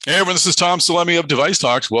Hey everyone, this is Tom Salemi of Device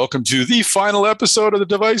Talks. Welcome to the final episode of the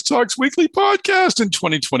Device Talks weekly podcast in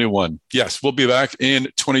 2021. Yes, we'll be back in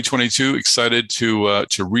 2022. Excited to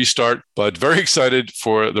restart, but very excited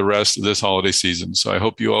for the rest of this holiday season. So I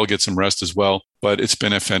hope you all get some rest as well. But it's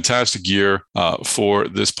been a fantastic year for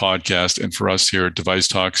this podcast and for us here at Device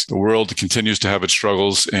Talks. The world continues to have its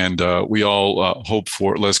struggles, and we all hope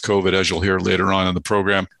for less COVID, as you'll hear later on in the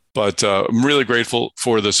program. But I'm really grateful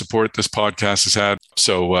for the support this podcast has had.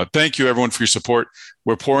 So thank you, everyone, for your support.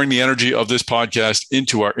 We're pouring the energy of this podcast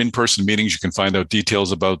into our in-person meetings. You can find out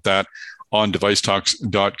details about that on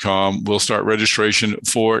devicetalks.com. We'll start registration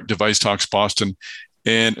for Device Talks Boston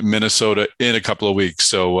in Minnesota in a couple of weeks.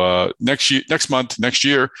 So next year,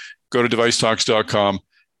 go to devicetalks.com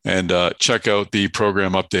and check out the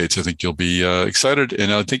program updates. I think you'll be excited,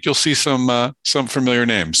 and I think you'll see some familiar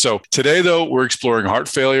names. So today, though, we're exploring heart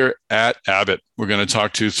failure at Abbott. We're going to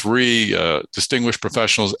talk to three distinguished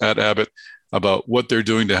professionals at Abbott about what they're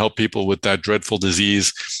doing to help people with that dreadful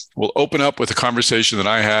disease. We'll open up with a conversation that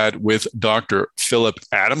I had with Dr. Philip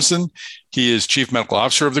Adamson. He is Chief Medical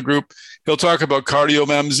Officer of the group. He'll talk about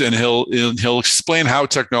CardioMEMS, and he'll explain how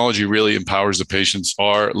technology really empowers the patients who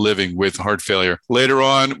are living with heart failure. Later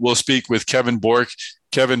on, we'll speak with Kevin Bork.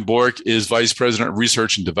 Kevin Bork is Vice President of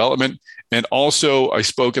Research and Development. And also, I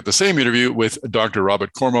spoke at the same interview with Dr.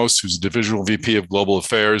 Robert Kormos, who's Divisional VP of Global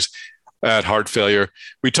Affairs at Heart Failure.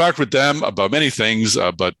 We talked with them about many things,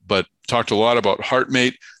 but talked a lot about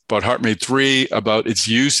HeartMate, about HeartMate 3, about its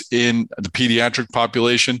use in the pediatric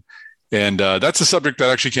population. And that's a subject that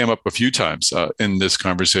actually came up a few times in this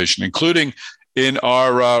conversation, including in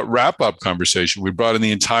our wrap-up conversation. We brought in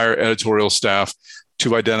the entire editorial staff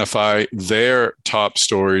to identify their top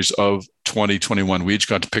stories of 2021. We each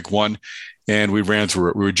got to pick one, and we ran through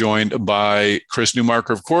it. We were joined by Chris Newmarker,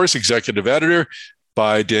 of course, Executive Editor,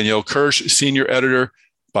 by Danielle Kirsch, Senior Editor,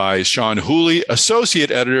 by Sean Hooley,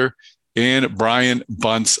 Associate Editor, and Brian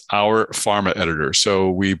Bunce, our Pharma Editor. So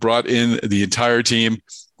we brought in the entire team.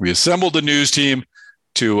 We assembled the news team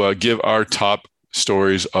to give our top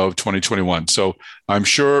stories of 2021. So I'm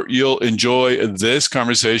sure you'll enjoy this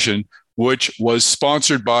conversation, which was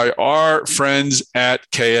sponsored by our friends at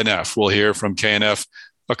KNF. We'll hear from KNF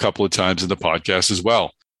a couple of times in the podcast as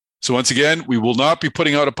well. So once again, we will not be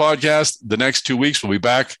putting out a podcast the next 2 weeks. We'll be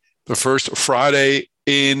back the first Friday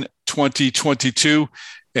in 2022.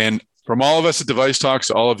 And from all of us at Device Talks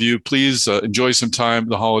to all of you, please enjoy some time,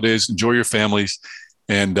 the holidays, enjoy your families.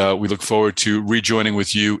 And we look forward to rejoining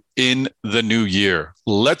with you in the new year.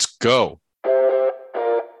 Let's go. All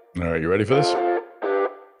right, you ready for this?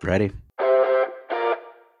 Ready.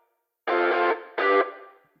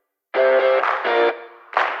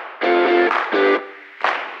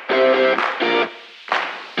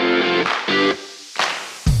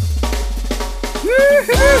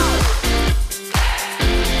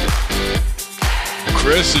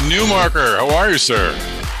 Chris Newmarker, how are you, sir?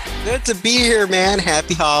 Good to be here, man.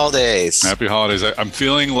 Happy holidays. Happy holidays. I'm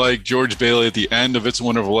feeling like George Bailey at the end of It's a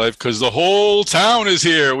Wonderful Life because the whole town is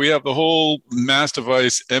here. We have the whole Mass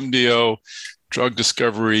Device MDO drug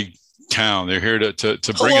discovery town. They're here to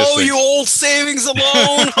bring us. Hello, you old savings alone.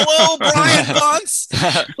 Hello, Brian Bunce.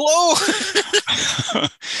 Hello.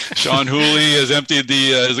 Sean Hooley has emptied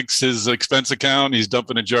his expense account. He's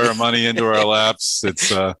dumping a jar of money into our laps.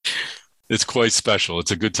 It's quite special.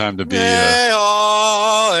 It's a good time to be.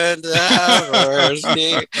 I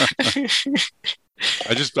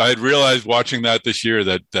had realized watching that this year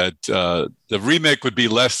that the remake would be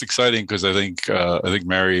less exciting because I think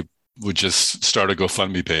Mary would just start a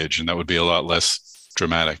GoFundMe page and that would be a lot less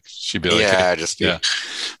dramatic. She'd be like,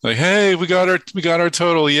 like, hey, we got our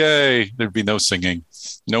total, yay! There'd be no singing,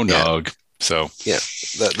 no nog. So yeah,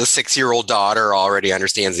 the 6-year-old daughter already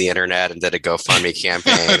understands the internet and did a GoFundMe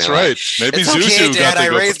campaign. That's right. Like, maybe Zuzu got the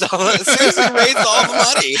Zuzu raised all the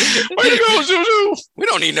money. Way to go, Zuzu! We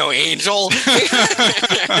don't need no angel.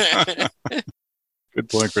 Good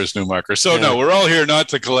point, Chris Newmarker. So no, we're all here not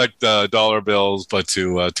to collect dollar bills, but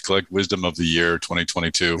to collect wisdom of the year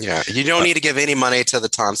 2022. Yeah, you don't need to give any money to the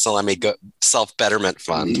Tom Salemi Self-Betterment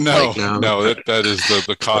Fund. No, that is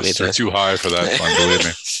the costs are too high for that fund. Believe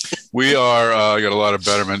me, we are got a lot of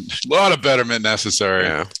betterment necessary.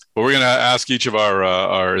 Yeah. But we're going to ask each of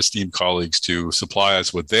our esteemed colleagues to supply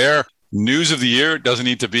us with their news of the year. It doesn't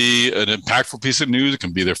need to be an impactful piece of news. It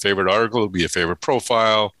can be their favorite article. It can be a favorite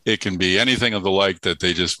profile. It can be anything of the like that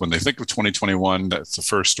they just, when they think of 2021, that's the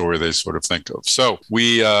first story they sort of think of. So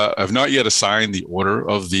we have not yet assigned the order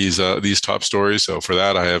of these top stories. So for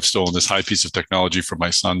that, I have stolen this high piece of technology from my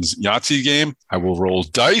son's Yahtzee game. I will roll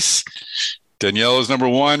dice. Danielle is number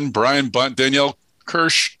one. Brian Bunt, Danielle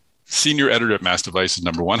Kirsch, senior editor at Mass Devices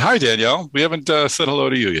 #1. Hi, Danielle. We haven't said hello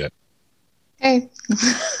to you yet. Hey,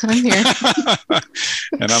 I'm here.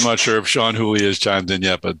 And I'm not sure if Sean Hooley has chimed in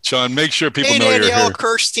yet, but Sean, make sure people know Danielle you're here.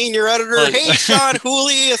 Kirsch, senior editor. Hey, Sean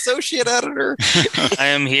Hooley, associate editor. I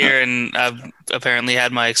am here, and I've apparently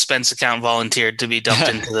had my expense account volunteered to be dumped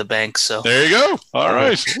into the bank. So there you go. All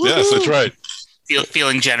right. Yes, that's right.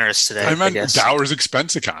 Feeling generous today. I meant Dower's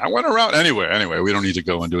expense account. I went around anyway. We don't need to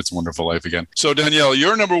go into It's a Wonderful Life again. So Danielle,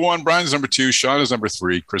 you're #1. Brian's #2. Sean is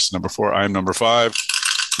 #3. Chris is #4. I'm #5.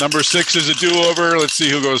 #6 is a do-over. Let's see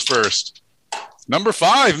who goes first.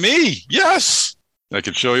 #5, me. Yes. I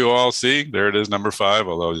can show you all. See, there it is, #5.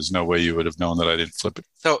 Although there's no way you would have known that I didn't flip it.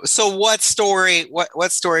 So what story?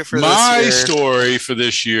 What story for my this year? story for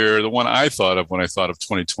this year? The one I thought of when I thought of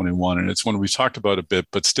 2021, and it's one we talked about a bit,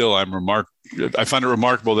 but still, I find it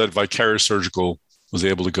remarkable that Vicarious Surgical was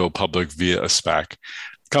able to go public via a SPAC.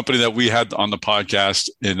 Company that we had on the podcast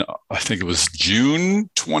in, I think it was June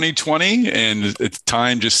 2020, and at the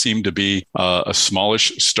time just seemed to be a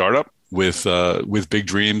smallish startup with big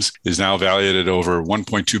dreams, is now valued at over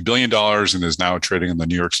 $1.2 billion and is now trading on the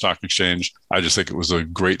New York Stock Exchange. I just think it was a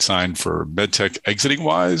great sign for medtech exiting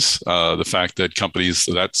wise. The fact that companies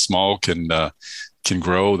that small can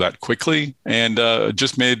grow that quickly, and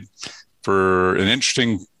just made for an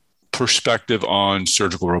interesting perspective on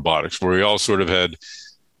surgical robotics, where we all sort of had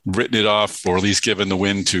written it off, or at least given the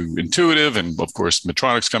win to Intuitive, and of course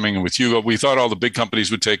Medtronic's coming in with Hugo. We thought all the big companies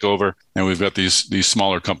would take over, and we've got these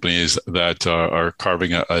smaller companies that are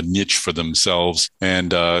carving a niche for themselves.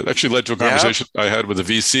 And actually led to a conversation I had with a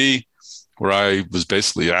VC, where I was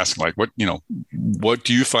basically asking, like, what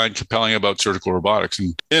do you find compelling about surgical robotics?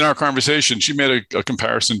 And in our conversation, she made a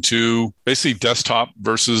comparison to basically desktop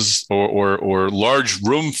versus or large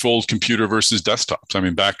room full computer versus desktops. I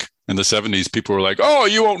mean, back in the 70s, people were like, "Oh,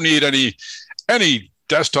 you won't need any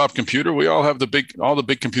desktop computer. We all have all the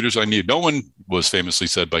big computers I need." No one, was famously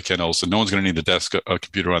said by Ken Olsen, no one's going to need a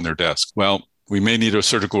computer on their desk. Well, we may need a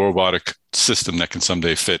surgical robotic system that can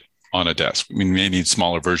someday fit on a desk. We may need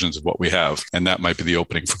smaller versions of what we have, and that might be the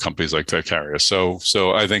opening for companies like Vicarious. So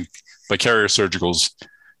I think Vicarious Surgical's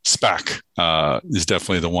SPAC is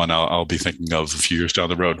definitely the one I'll be thinking of a few years down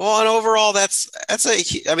the road. Well, and overall, the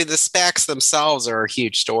SPACs themselves are a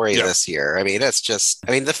huge story this year. I mean,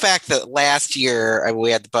 the fact that last year we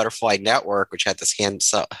had the Butterfly Network, which had this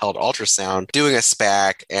handheld ultrasound, doing a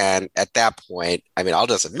SPAC, and at that point, I mean, I'll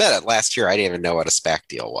just admit it, last year I didn't even know what a SPAC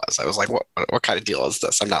deal was. I was like, what kind of deal is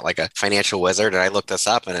this? I'm not like a financial wizard, and I looked this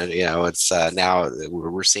up, and it's now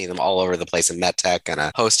we're seeing them all over the place in medtech and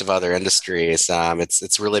a host of other industries.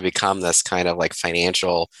 It's really become this kind of like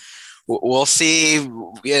financial. We'll see,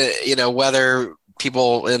 whether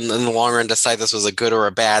people in the long run decide this was a good or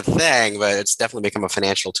a bad thing, but it's definitely become a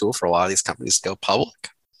financial tool for a lot of these companies to go public.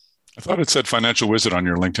 I thought it said financial wizard on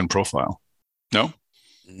your LinkedIn profile. No,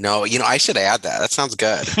 I should add that. That sounds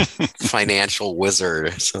good. Financial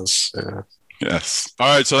wizard sounds. Yes.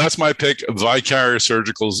 All right. So that's my pick, Vicarious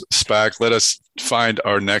Surgical's SPAC. Let us find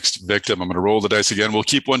our next victim. I'm going to roll the dice again. We'll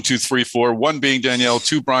keep 1, 2, 3, 4. 1 being Danielle,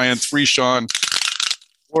 2 Brian, 3 Sean,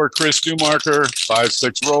 4 Chris Newmarker, 5,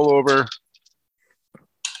 6 rollover.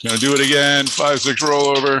 Going to do it again. 5, 6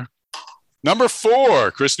 rollover.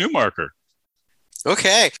 #4, Chris Newmarker.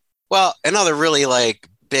 Okay. Well, another really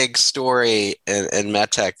big story in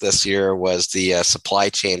medtech this year was the supply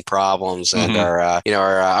chain problems, and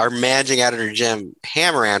our managing editor Jim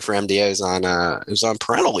Hammeran for MDO is on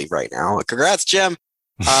parental leave right now. Congrats, Jim.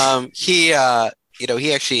 He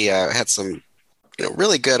actually had some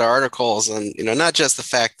really good articles, and not just the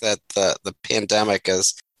fact that the pandemic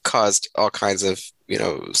has caused all kinds of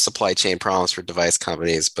supply chain problems for device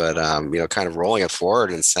companies, but kind of rolling it forward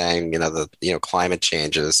and saying the climate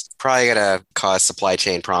change is probably going to cause supply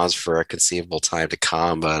chain problems for a conceivable time to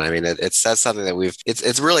come. But I mean, it says something that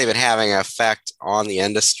it's really been having an effect on the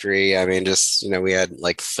industry. I mean, just we had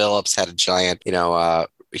Philips had a giant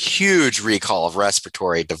huge recall of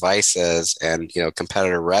respiratory devices, and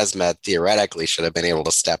competitor ResMed theoretically should have been able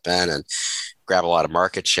to step in and grab a lot of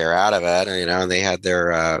market share out of it. And they had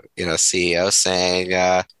their CEO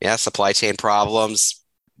saying, supply chain problems,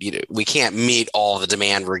 we can't meet all the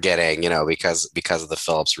demand we're getting, because of the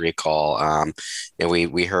Philips recall. And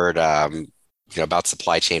we heard about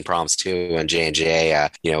supply chain problems too, and J&J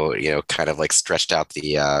kind of stretched out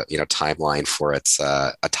the timeline for its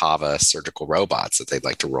Atava surgical robots that they'd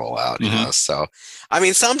like to roll out. So I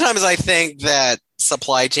mean, sometimes I think that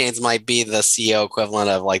supply chains might be the CEO equivalent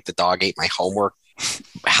of the dog ate my homework.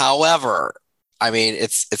 However, I mean,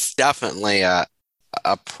 it's definitely a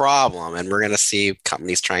problem, and we're going to see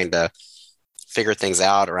companies trying to figure things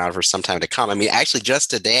out around for some time to come. I mean, actually, just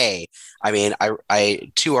today, I mean,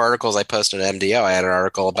 I 2 articles I posted at MDO. I had an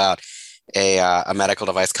article about a medical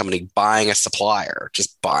device company buying a supplier,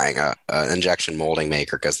 just buying a injection molding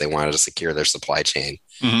maker because they wanted to secure their supply chain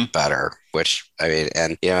better. Which, I mean,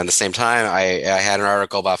 and at the same time, I had an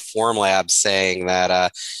article about Formlabs saying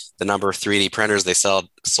that the number of 3D printers they sold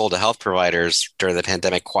to health providers during the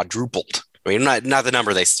pandemic quadrupled. I mean, not the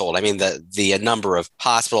number they sold. I mean, the number of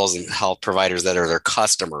hospitals and health providers that are their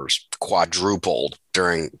customers quadrupled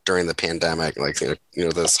during the pandemic. Like,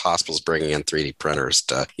 those hospitals bringing in 3D printers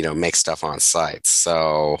to, make stuff on site.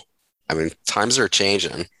 So, I mean, times are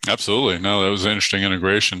changing. Absolutely. No, that was an interesting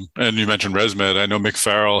integration. And you mentioned ResMed. I know Mick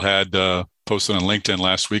Farrell had posted on LinkedIn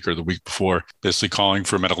last week or the week before, basically calling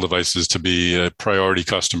for medical devices to be a priority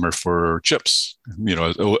customer for chips. We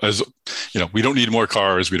don't need more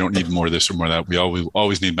cars. We don't need more this or more that. We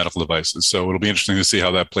always need medical devices. So it'll be interesting to see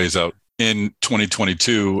how that plays out in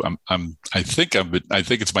 2022. I think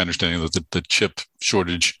it's my understanding that the chip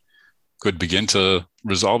shortage could begin to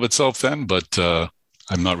resolve itself then, but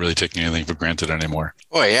I'm not really taking anything for granted anymore.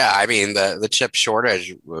 Well, yeah. I mean, the chip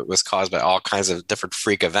shortage was caused by all kinds of different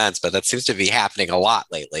freak events, but that seems to be happening a lot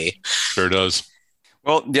lately. Sure does.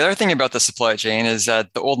 Well, the other thing about the supply chain is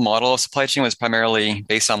that the old model of supply chain was primarily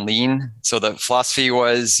based on lean. So the philosophy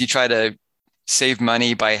was you try to save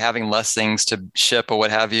money by having less things to ship or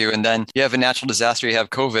what have you. And then you have a natural disaster, you have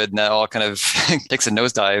COVID, and that all kind of takes a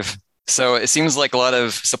nosedive. So it seems like a lot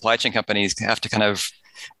of supply chain companies have to kind of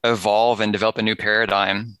evolve and develop a new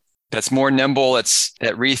paradigm that's more nimble, that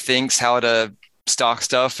rethinks how to stock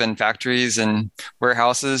stuff in factories and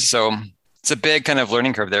warehouses. So it's a big kind of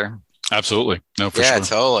learning curve there. Absolutely. No, for sure. Yeah,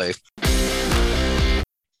 totally.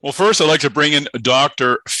 Well, first, I'd like to bring in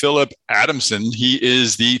Dr. Philip Adamson. He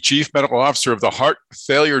is the Chief Medical Officer of the Heart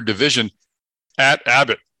Failure Division at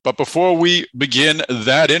Abbott. But before we begin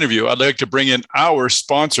that interview, I'd like to bring in our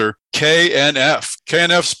sponsor, KNF.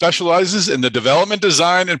 KNF specializes in the development,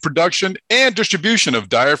 design, and production and distribution of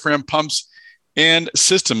diaphragm pumps and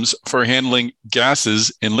systems for handling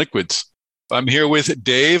gases and liquids. I'm here with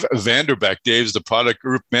Dave Vanderbeck. Dave's the product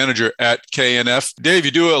group manager at KNF. Dave,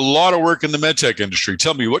 you do a lot of work in the medtech industry.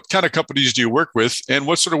 Tell me, what kind of companies do you work with and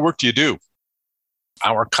what sort of work do you do?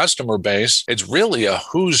 Our customer base, it's really a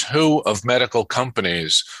who's who of medical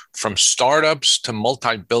companies, from startups to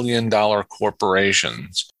multi-billion-dollar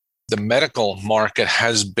corporations. The medical market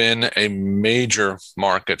has been a major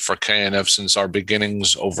market for KNF since our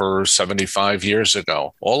beginnings over 75 years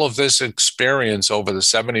ago. All of this experience over the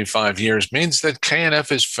 75 years means that KNF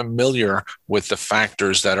is familiar with the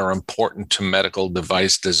factors that are important to medical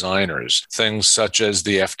device designers, things such as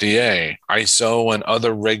the FDA, ISO, and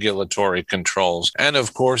other regulatory controls, and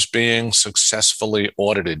of course being successfully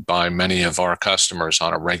audited by many of our customers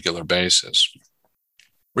on a regular basis.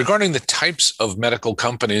 Regarding the types of medical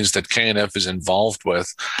companies that KNF is involved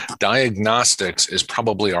with, diagnostics is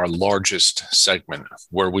probably our largest segment,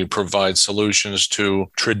 where we provide solutions to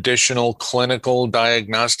traditional clinical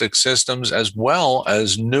diagnostic systems, as well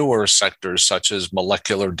as newer sectors such as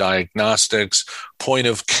molecular diagnostics,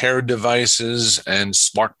 point-of-care devices, and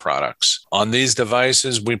smart products. On these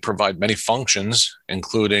devices, we provide many functions,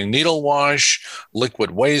 including needle wash,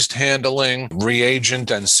 liquid waste handling, reagent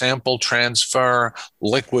and sample transfer,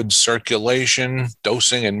 liquid circulation,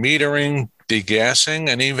 dosing and metering, degassing,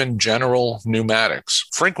 and even general pneumatics.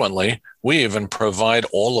 Frequently, we even provide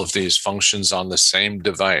all of these functions on the same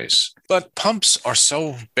device. But pumps are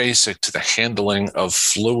so basic to the handling of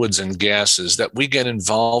fluids and gases that we get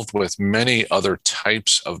involved with many other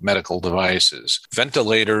types of medical devices.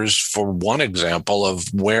 Ventilators, for one example of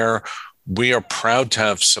where we are proud to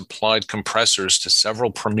have supplied compressors to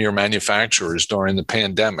several premier manufacturers during the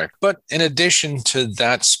pandemic. But in addition to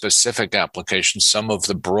that specific application, some of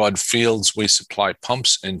the broad fields we supply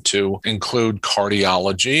pumps into include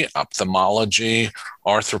cardiology, ophthalmology,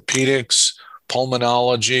 orthopedics,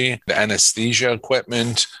 pulmonology, anesthesia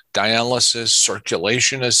equipment, dialysis,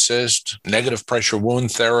 circulation assist, negative pressure wound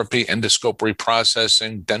therapy, endoscope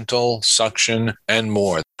reprocessing, dental, suction, and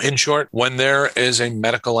more. In short, when there is a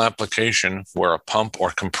medical application where a pump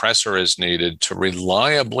or compressor is needed to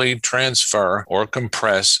reliably transfer or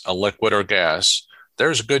compress a liquid or gas,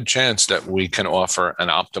 there's a good chance that we can offer an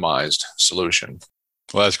optimized solution.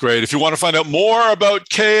 Well, that's great. If you want to find out more about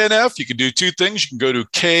KNF, you can do two things. You can go to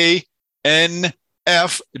knf.com.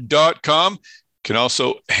 You can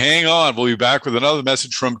also hang on. We'll be back with another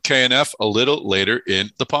message from KNF a little later in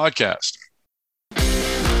the podcast.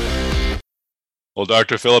 Well,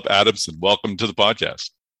 Dr. Philip Adamson, welcome to the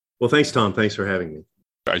podcast. Well, thanks, Tom. Thanks for having me.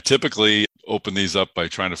 I typically open these up by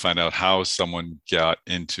trying to find out how someone got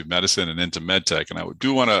into medicine and into medtech. And I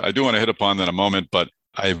do want to hit upon that in a moment, but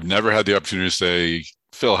I've never had the opportunity to say,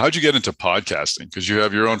 Phil, how'd you get into podcasting? Because you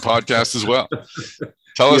have your own podcast as well.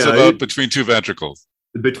 Tell us about Between Two Ventricles.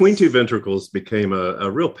 Between Two Ventricles became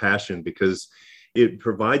a real passion because it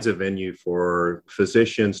provides a venue for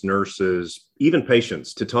physicians, nurses, even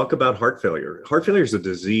patients to talk about heart failure. Heart failure is a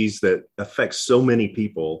disease that affects so many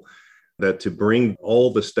people that to bring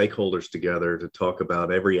all the stakeholders together to talk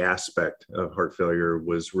about every aspect of heart failure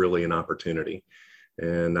was really an opportunity.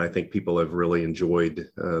 And I think people have really enjoyed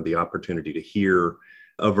the opportunity to hear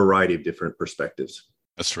a variety of different perspectives.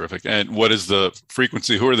 That's terrific. And what is the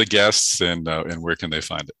frequency? Who are the guests and where can they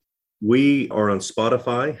find it? We are on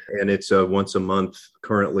Spotify, and it's a once a month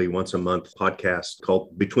podcast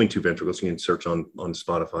called Between Two Ventricles. You can search on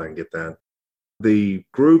Spotify and get that. The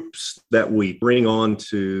groups that we bring on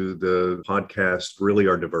to the podcast really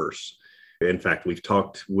are diverse. In fact, we've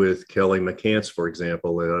talked with Kelly McCants, for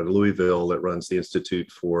example, at Louisville, that runs the Institute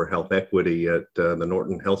for Health Equity at the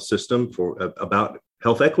Norton Health System about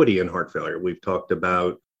health equity in heart failure. We've talked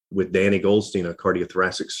about with Danny Goldstein, a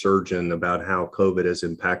cardiothoracic surgeon, about how COVID has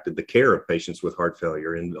impacted the care of patients with heart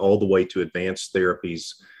failure, and all the way to advanced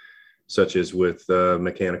therapies, such as with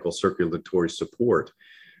mechanical circulatory support.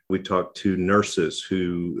 We talked to nurses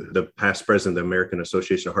the past president of the American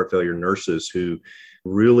Association of Heart Failure Nurses, who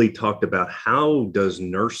really talked about how does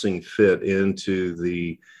nursing fit into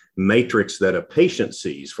the matrix that a patient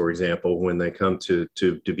sees, for example, when they come to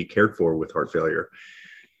be cared for with heart failure.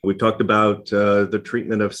 We talked about the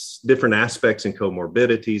treatment of different aspects and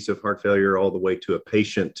comorbidities of heart failure, all the way to a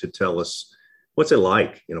patient to tell us what's it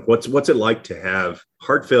like. What's it like to have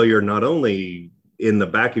heart failure, not only in the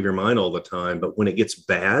back of your mind all the time, but when it gets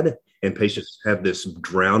bad and patients have this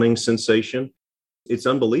drowning sensation. It's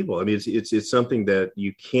unbelievable. I mean, it's something that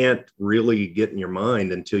you can't really get in your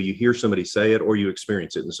mind until you hear somebody say it or you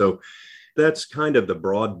experience it. And so that's kind of the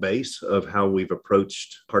broad base of how we've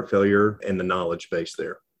approached heart failure and the knowledge base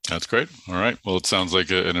there. That's great. All right. Well, it sounds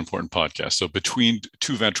like an important podcast. So Between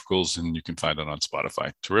Two Ventricles, and you can find it on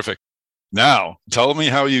Spotify. Terrific. Now, tell me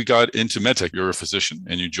how you got into medtech. You're a physician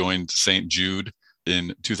and you joined St. Jude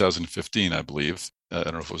in 2015, I believe. I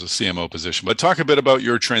don't know if it was a CMO position, but talk a bit about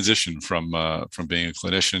your transition from being a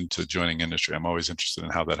clinician to joining industry. I'm always interested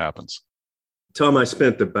in how that happens. Tom, I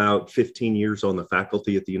spent about 15 years on the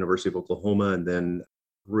faculty at the University of Oklahoma, and then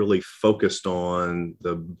really focused on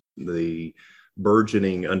the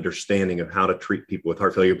burgeoning understanding of how to treat people with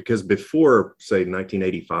heart failure. Because before, say,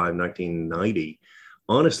 1985, 1990,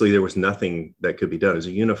 honestly, there was nothing that could be done. It was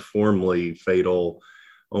a uniformly fatal,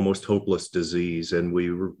 almost hopeless disease. And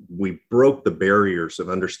we broke the barriers of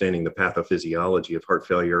understanding the pathophysiology of heart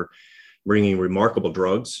failure, bringing remarkable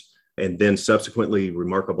drugs and then subsequently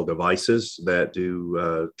remarkable devices that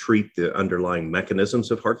do treat the underlying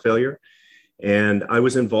mechanisms of heart failure. And I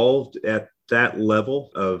was involved at that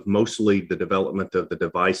level of mostly the development of the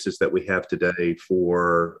devices that we have today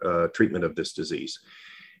for treatment of this disease,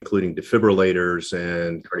 including defibrillators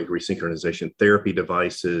and cardiac resynchronization therapy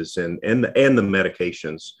devices and the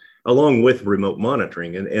medications, along with remote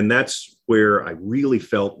monitoring. And that's where I really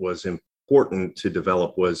felt was important to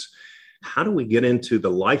develop was, how do we get into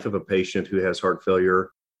the life of a patient who has heart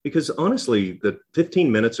failure? Because honestly, the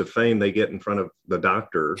 15 minutes of fame they get in front of the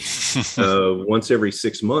doctor once every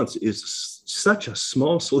 6 months is such a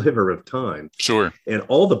small sliver of time. Sure. And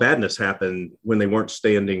all the badness happened when they weren't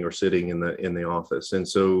standing or sitting in the office. And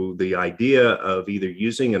so the idea of either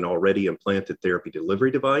using an already implanted therapy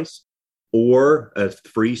delivery device or a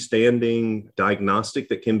freestanding diagnostic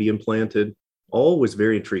that can be implanted, all was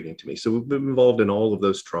very intriguing to me. So we've been involved in all of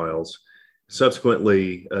those trials.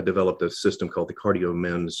 Subsequently developed a system called the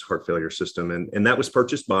CardioMEMS heart failure system. And that was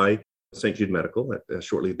purchased by St. Jude Medical.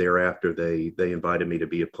 Shortly thereafter, they invited me to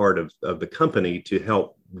be a part of the company to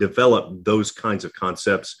help develop those kinds of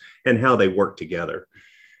concepts and how they work together.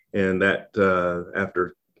 And that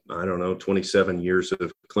after, 27 years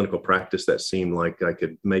of clinical practice, that seemed like I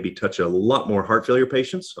could maybe touch a lot more heart failure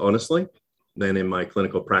patients, honestly, than in my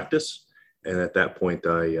clinical practice. And at that point,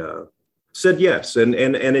 I said yes. And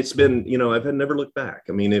it's been, I've never looked back.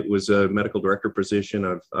 I mean, it was a medical director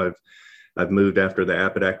position. I've moved after the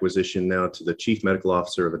Abbott acquisition now to the chief medical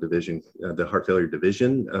officer of a division, the heart failure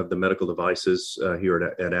division of the medical devices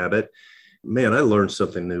here at Abbott. Man, I learned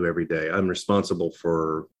something new every day. I'm responsible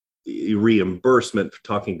for reimbursement, for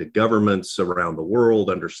talking to governments around the world,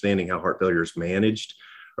 understanding how heart failure is managed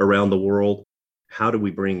around the world. How do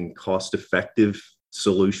we bring cost-effective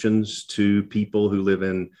solutions to people who live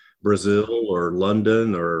in Brazil or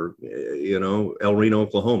London or El Reno,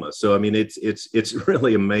 Oklahoma. So, I mean, it's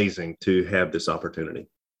really amazing to have this opportunity.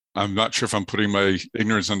 I'm not sure if I'm putting my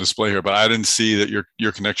ignorance on display here, but I didn't see that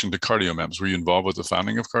your connection to CardioMEMS. Were you involved with the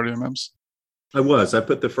founding of CardioMEMS? I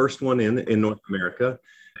put the first one in North America.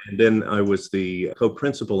 And then I was the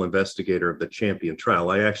co-principal investigator of the CHAMPION trial.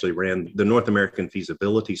 I actually ran the North American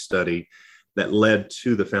feasibility study that led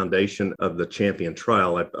to the foundation of the CHAMPION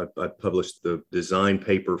trial. I published the design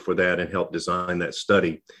paper for that and helped design that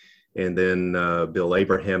study. And then Bill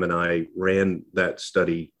Abraham and I ran that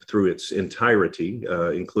study through its entirety,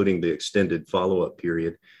 including the extended follow-up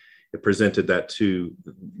period. It presented that to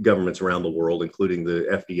governments around the world, including the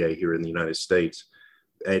FDA here in the United States,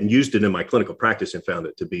 and used it in my clinical practice and found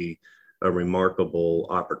it to be a remarkable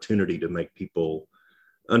opportunity to make people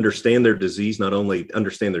understand their disease, not only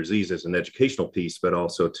understand their disease as an educational piece, but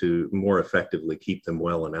also to more effectively keep them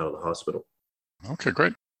well and out of the hospital. Okay,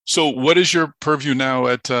 great. So what is your purview now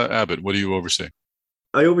at Abbott? What do you oversee?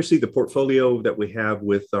 I oversee the portfolio that we have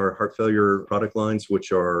with our heart failure product lines,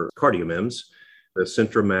 which are CardioMEMS, the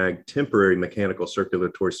CentraMag temporary mechanical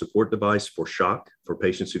circulatory support device for shock for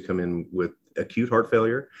patients who come in with acute heart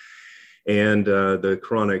failure, and the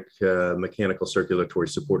chronic mechanical circulatory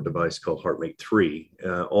support device called HeartMate 3.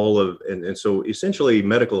 And so essentially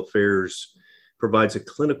medical affairs provides a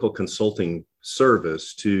clinical consulting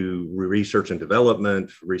service to research and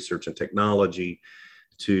development, research and technology,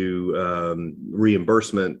 to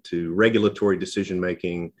reimbursement, to regulatory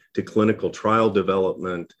decision-making, to clinical trial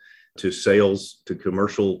development, to sales, to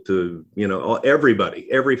commercial, to, everybody,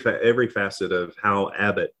 every facet of how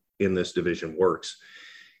Abbott in this division works.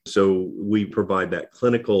 So we provide that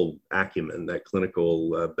clinical acumen, that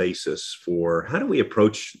clinical basis for how do we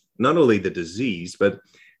approach not only the disease, but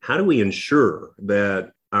how do we ensure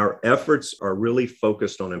that our efforts are really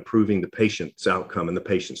focused on improving the patient's outcome and the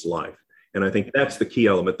patient's life? And I think that's the key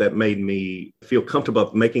element that made me feel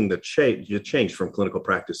comfortable making the change from clinical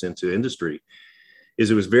practice into industry. Is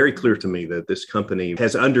it was very clear to me that this company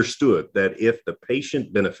has understood that if the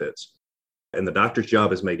patient benefits and the doctor's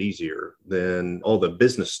job is made easier, then all the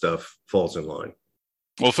business stuff falls in line.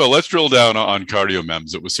 Well, Phil, let's drill down on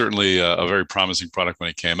CardioMEMS. It was certainly a very promising product when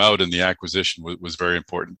it came out, and the acquisition was very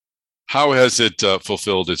important. How has it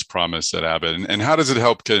fulfilled its promise at Abbott, and how does it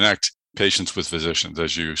help connect patients with physicians,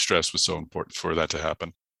 as you stressed was so important for that to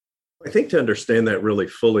happen? I think to understand that really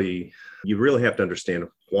fully, you really have to understand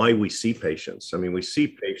why we see patients. I mean, we see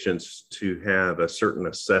patients to have a certain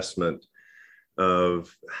assessment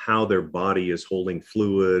of how their body is holding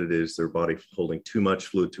fluid. Is their body holding too much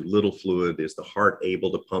fluid, too little fluid? Is the heart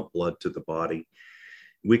able to pump blood to the body?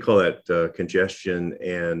 We call that congestion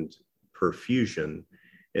and perfusion.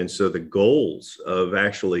 And so the goals of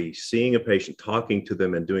actually seeing a patient, talking to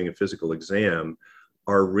them, and doing a physical exam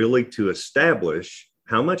are really to establish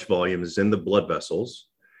how much volume is in the blood vessels,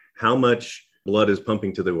 how much blood is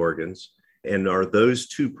pumping to the organs, and are those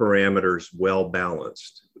two parameters well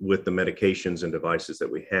balanced with the medications and devices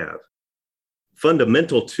that we have.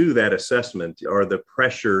 Fundamental to that assessment are the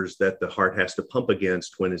pressures that the heart has to pump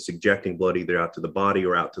against when it's ejecting blood either out to the body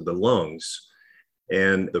or out to the lungs.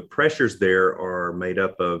 And the pressures there are made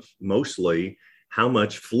up of mostly how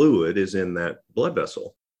much fluid is in that blood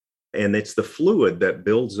vessel. And it's the fluid that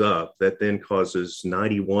builds up that then causes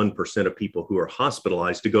 91% of people who are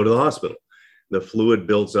hospitalized to go to the hospital. The fluid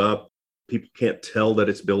builds up. People can't tell that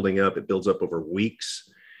it's building up. It builds up over weeks.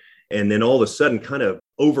 And then all of a sudden kind of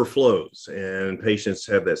overflows, and patients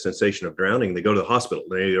have that sensation of drowning. They go to the hospital.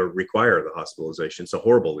 They require the hospitalization. It's a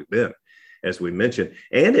horrible event, as we mentioned.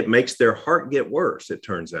 And it makes their heart get worse, it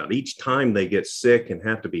turns out. Each time they get sick and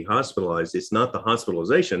have to be hospitalized, it's not the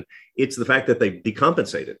hospitalization. It's the fact that they've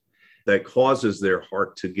decompensated that causes their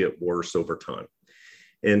heart to get worse over time.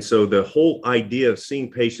 And so the whole idea of seeing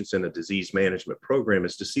patients in a disease management program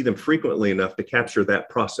is to see them frequently enough to capture that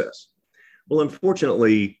process. Well,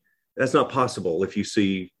 unfortunately, that's not possible if you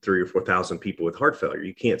see 3,000 or 4,000 people with heart failure.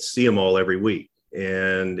 You can't see them all every week.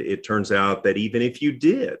 And it turns out that even if you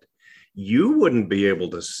did, you wouldn't be able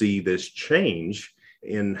to see this change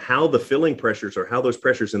in how the filling pressures or how those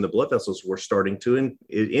pressures in the blood vessels were starting to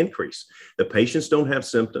increase. The patients don't have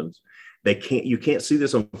symptoms. You can't see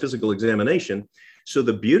this on physical examination. So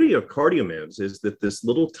the beauty of CardioMEMS is that this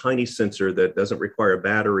little tiny sensor that doesn't require a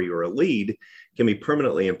battery or a lead can be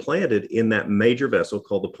permanently implanted in that major vessel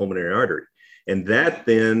called the pulmonary artery. And that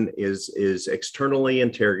then is externally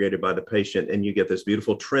interrogated by the patient, and you get this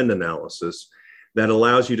beautiful trend analysis that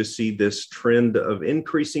allows you to see this trend of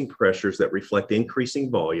increasing pressures that reflect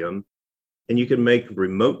increasing volume. And you can make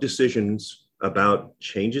remote decisions about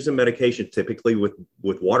changes in medication, typically with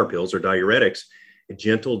water pills or diuretics,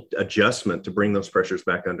 gentle adjustment to bring those pressures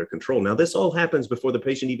back under control. Now, this all happens before the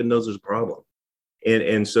patient even knows there's a problem.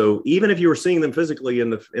 And so even if you were seeing them physically in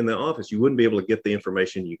the office, you wouldn't be able to get the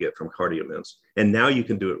information you get from CardioMEMS. And now you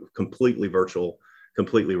can do it completely virtual,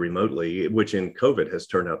 completely remotely, which in COVID has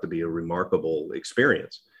turned out to be a remarkable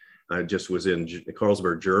experience. I just was in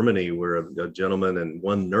Carlsberg, Germany, where a gentleman and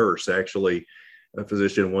one nurse, actually a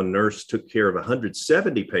physician, one nurse, took care of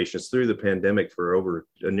 170 patients through the pandemic for over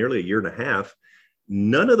nearly a year and a half.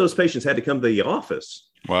 None of those patients had to come to the office,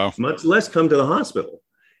 Wow. much less come to the hospital.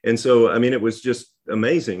 And so, I mean, it was just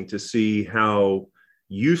amazing to see how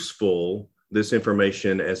useful this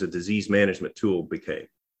information as a disease management tool became.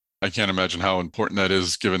 I can't imagine how important that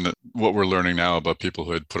is, given that what we're learning now about people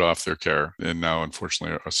who had put off their care and now,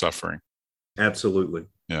 unfortunately, are suffering. Absolutely.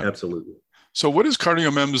 Yeah. Absolutely. So what is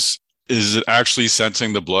CardioMEMS? Is it actually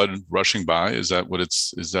sensing the blood rushing by? Is that what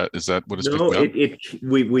it's No,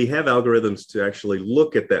 we have algorithms to actually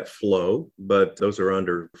look at that flow, but those are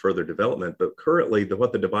under further development. But currently,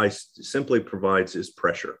 what the device simply provides is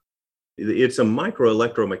pressure. It's a micro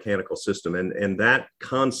electromechanical system, and that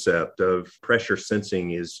concept of pressure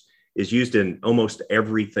sensing is used in almost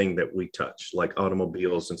everything that we touch, like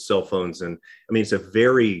automobiles and cell phones. And I mean, it's a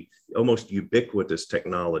very almost ubiquitous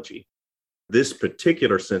technology. This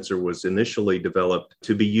particular sensor was initially developed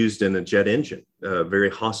to be used in a jet engine, a very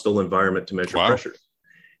hostile environment to measure pressure.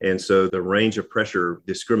 And so the range of pressure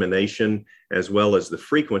discrimination, as well as the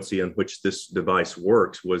frequency in which this device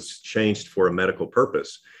works, was changed for a medical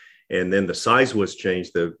purpose. And then the size was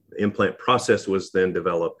changed, the implant process was then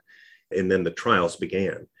developed, and then the trials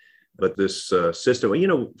began. But this system,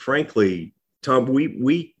 frankly, Tom,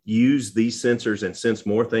 we use these sensors and sense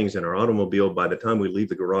more things in our automobile by the time we leave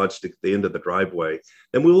the garage to the end of the driveway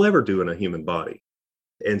than we'll ever do in a human body.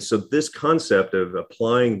 And so this concept of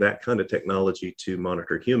applying that kind of technology to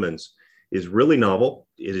monitor humans is really novel.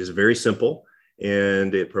 It is very simple,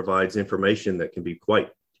 and it provides information that can be quite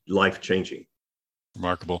life-changing.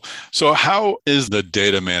 Remarkable. So how is the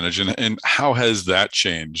data managed, and how has that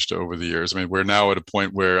changed over the years? I mean, we're now at a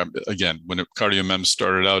point where, again, when CardioMEMS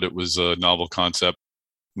started out, it was a novel concept.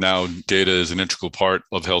 Now data is an integral part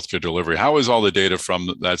of healthcare delivery. How is all the data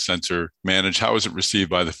from that sensor managed? How is it received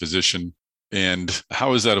by the physician? And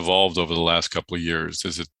how has that evolved over the last couple of years?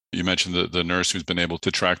 You mentioned the nurse who's been able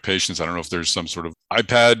to track patients. I don't know if there's some sort of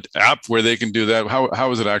iPad app where they can do that.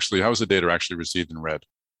 How is the data actually received and read?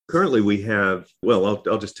 Currently, we have,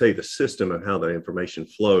 I'll just tell you the system of how the information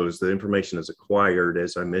flows. The information is acquired,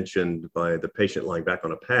 as I mentioned, by the patient lying back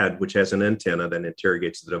on a pad, which has an antenna that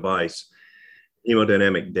interrogates the device.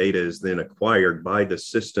 Hemodynamic data is then acquired by the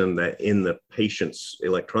system that in the patient's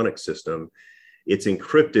electronic system. It's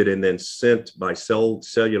encrypted and then sent by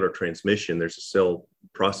cellular transmission. There's a cell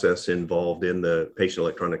process involved in the patient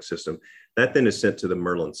electronic system. That then is sent to the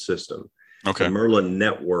Merlin system. Okay. The Merlin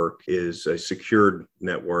network is a secured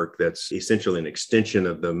network that's essentially an extension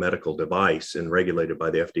of the medical device and regulated by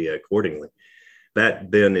the FDA accordingly. That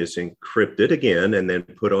then is encrypted again and then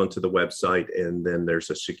put onto the website. And then there's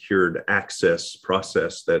a secured access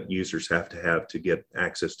process that users have to get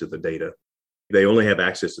access to the data. They only have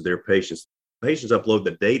access to their patients. Patients upload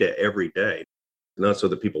the data every day, not so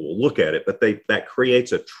that people will look at it, but that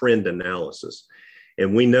creates a trend analysis.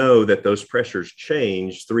 And we know that those pressures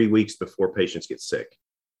change 3 weeks before patients get sick.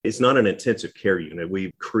 It's not an intensive care unit.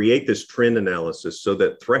 We create this trend analysis so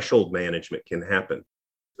that threshold management can happen.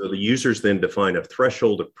 So the users then define a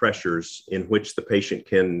threshold of pressures in which the patient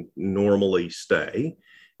can normally stay.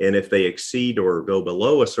 And if they exceed or go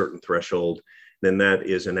below a certain threshold, then that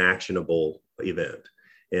is an actionable event.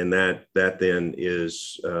 And that then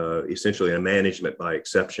is essentially a management by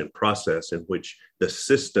exception process in which the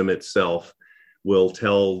system itself will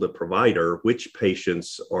tell the provider which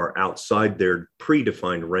patients are outside their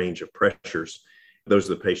predefined range of pressures. Those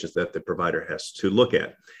are the patients that the provider has to look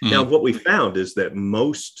at. Mm-hmm. Now, what we found is that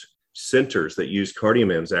most centers that use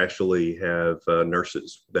CardioMEMS actually have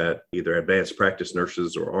nurses that either advanced practice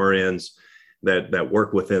nurses or RNs that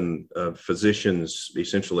work within physicians'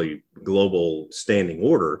 essentially global standing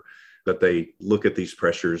order, that they look at these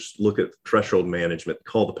pressures, look at threshold management,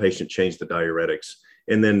 call the patient, change the diuretics,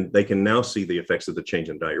 and then they can now see the effects of the change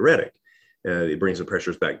in diuretic. It brings the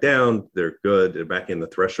pressures back down. They're good. They're back in the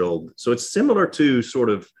threshold. So it's similar to sort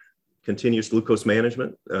of continuous glucose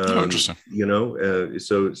management. Interesting.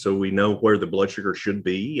 So we know where the blood sugar should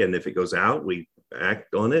be. And if it goes out, we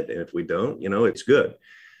act on it. And if we don't, it's good.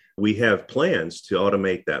 We have plans to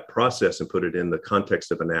automate that process and put it in the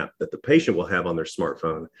context of an app that the patient will have on their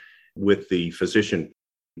smartphone with the physician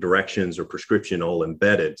directions or prescription all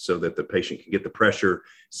embedded so that the patient can get the pressure,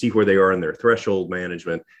 see where they are in their threshold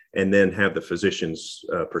management, and then have the physician's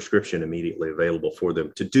prescription immediately available for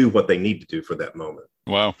them to do what they need to do for that moment.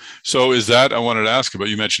 Wow. So is that, I wanted to ask about,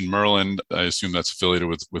 you mentioned Merlin. I assume that's affiliated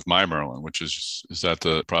with MyMerlin, which is that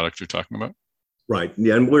the product you're talking about? Right.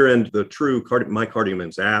 Yeah, and we're in the true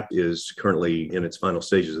MyCardioMEMS app is currently in its final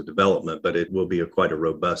stages of development, but it will be quite a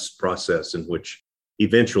robust process in which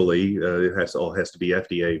eventually it has to be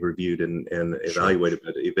FDA reviewed and evaluated.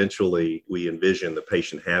 Sure. But eventually we envision the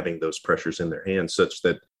patient having those pressures in their hands such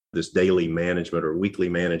that this daily management or weekly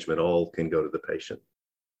management all can go to the patient.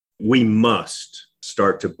 We must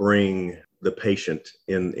start to bring the patient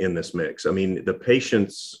in this mix. I mean, the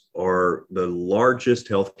patients are the largest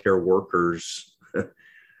healthcare workers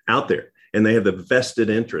out there, and they have the vested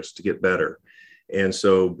interest to get better. And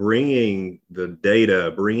so bringing the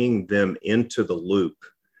data, bringing them into the loop,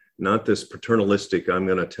 not this paternalistic, I'm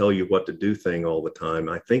going to tell you what to do thing all the time.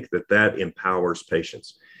 I think that empowers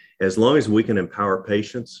patients. As long as we can empower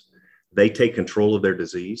patients, they take control of their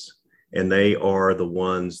disease, and they are the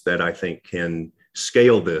ones that I think can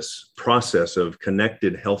scale this process of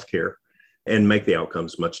connected healthcare and make the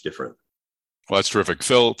outcomes much different. Well, that's terrific.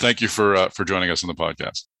 Phil, thank you for joining us on the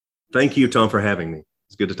podcast. Thank you, Tom, for having me.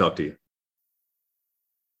 It's good to talk to you.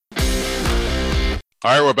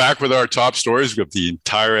 All right, we're back with our top stories. We've got the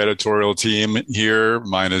entire editorial team here,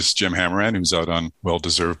 minus Jim Hammerand, who's out on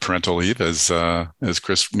well-deserved parental leave, as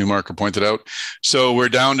Chris Newmarker pointed out. So we're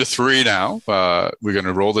down to 3 now. We're going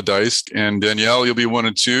to roll the dice. And Danielle, you'll be 1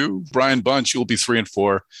 and 2. Brian Bunch, you'll be 3 and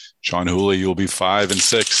 4. Sean Hooley, you'll be 5 and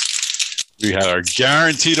 6. We had our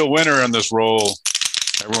guaranteed a winner in this roll.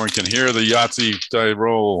 Everyone can hear the Yahtzee die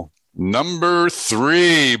roll. Number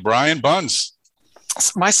 3, Brian Bunce.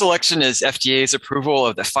 So my selection is FDA's approval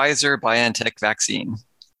of the Pfizer-BioNTech vaccine.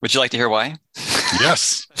 Would you like to hear why?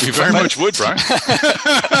 Yes, we very much would, Brian.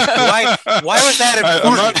 Why was that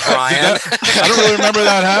important, Brian? I don't really remember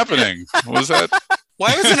that happening. What was that?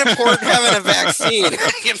 Why was it important having a vaccine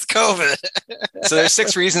against COVID? So there's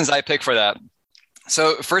 6 reasons I pick for that.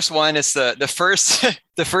 So first one is the first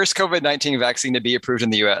COVID-19 vaccine to be approved in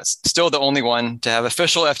the US. Still the only one to have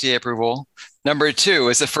official FDA approval. Number 2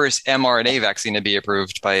 is the first mRNA vaccine to be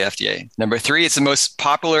approved by FDA. Number 3, it's the most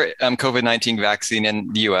popular COVID-19 vaccine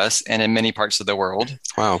in the US and in many parts of the world.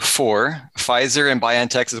 Wow. 4, Pfizer and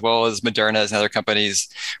BioNTech, as well as Moderna and other companies,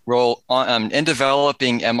 role in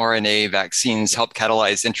developing mRNA vaccines help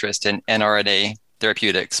catalyze interest in mRNA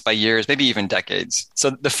therapeutics by years, maybe even decades.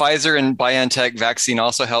 So the Pfizer and BioNTech vaccine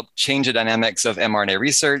also helped change the dynamics of mRNA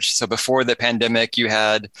research. So before the pandemic, you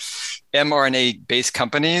had mRNA-based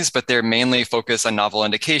companies, but they're mainly focused on novel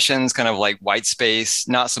indications, kind of like white space,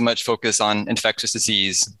 not so much focus on infectious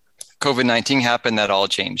disease. COVID-19 happened, that all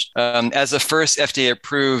changed. As the first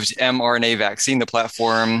FDA-approved mRNA vaccine, the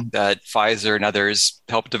platform that Pfizer and others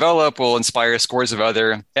helped develop will inspire scores of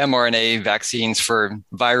other mRNA vaccines for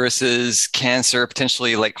viruses, cancer,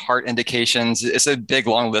 potentially like heart indications. It's a big,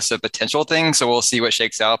 long list of potential things, so we'll see what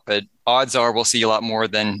shakes out, but odds are we'll see a lot more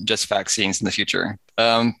than just vaccines in the future.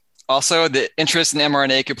 Also, the interest in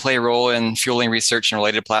mRNA could play a role in fueling research and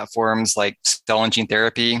related platforms like cell and gene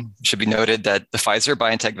therapy. It should be noted that the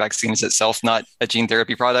Pfizer-BioNTech vaccine is itself not a gene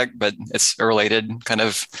therapy product, but it's a related kind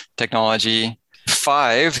of technology.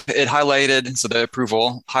 5, the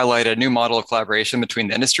approval highlighted a new model of collaboration between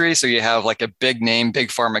the industry. So you have like a big name, big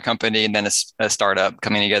pharma company, and then a startup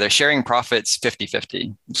coming together, sharing profits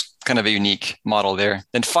 50-50. It's kind of a unique model there.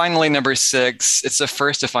 Then finally, number 6, it's the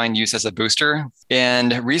first to find use as a booster.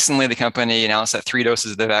 And recently the company announced that 3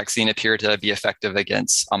 doses of the vaccine appear to be effective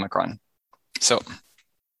against Omicron. So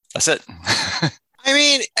that's it. I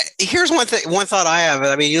mean, here's one thought I have.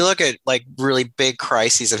 I mean, you look at like really big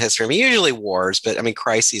crises in history. I mean, usually wars, but I mean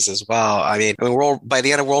crises as well. I mean, by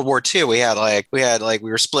the end of World War II, we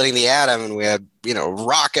were splitting the atom, and we had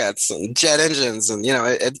rockets and jet engines, and is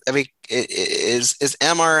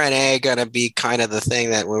mRNA going to be kind of the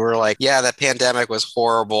thing that we were like, yeah, that pandemic was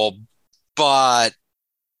horrible, but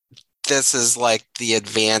this is like the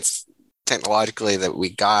advance technologically that we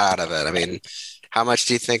got out of it. I mean, how much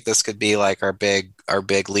do you think this could be like our big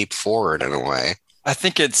leap forward in a way? I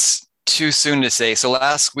think it's too soon to say. So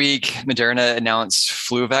last week, Moderna announced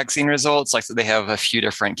flu vaccine results. Like, so they have a few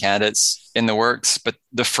different candidates in the works, but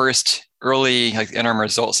the first early interim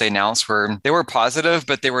results they announced were positive,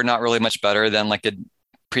 but they were not really much better than like a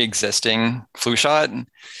pre-existing flu shot.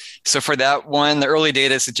 So for that one, the early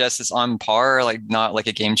data suggests it's on par, like not like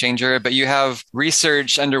a game changer, but you have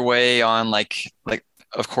research underway on like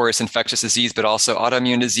of course, infectious disease, but also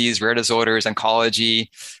autoimmune disease, rare disorders, oncology,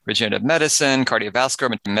 regenerative medicine,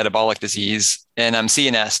 cardiovascular, metabolic disease, and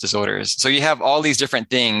CNS disorders. So you have all these different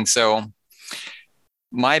things. So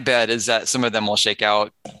my bet is that some of them will shake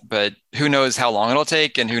out, but who knows how long it'll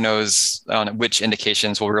take, and who knows which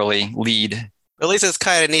indications will really lead. At least it's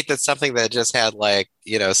kind of neat that something that just had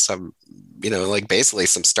basically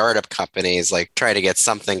some startup companies like try to get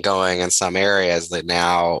something going in some areas that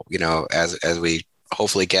now, as we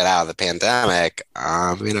hopefully get out of the pandemic,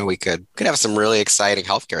 we could have some really exciting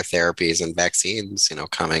healthcare therapies and vaccines,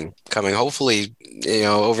 coming hopefully,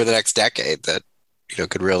 over the next decade that,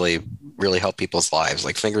 could really help people's lives,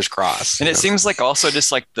 like fingers crossed. And it seems like also just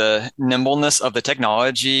like the nimbleness of the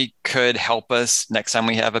technology could help us next time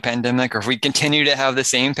we have a pandemic, or if we continue to have the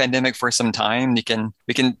same pandemic for some time,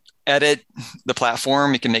 we can edit the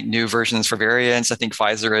platform. We can make new versions for variants. I think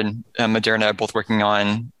Pfizer and Moderna are both working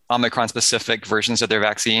on Omicron-specific versions of their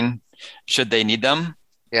vaccine, should they need them.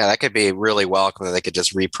 Yeah, that could be really welcome, that they could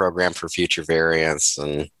just reprogram for future variants.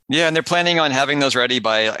 And they're planning on having those ready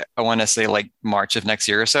by, I want to say, like March of next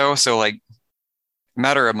year or so. So like a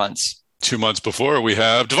matter of months. 2 months before, we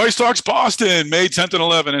have Device Talks Boston, May 10th and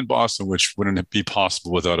 11th in Boston, which wouldn't be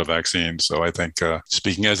possible without a vaccine. So I think,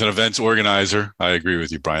 speaking as an events organizer, I agree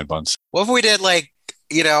with you, Brian Bunce. What if we did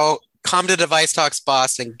come to Device Talks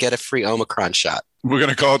Boston, get a free Omicron shot? We're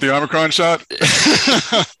going to call it the Omicron shot? Is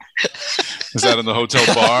that in the hotel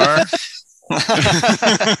bar?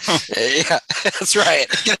 Yeah, that's right.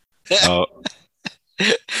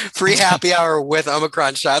 Free happy hour with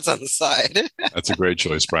Omicron shots on the side. That's a great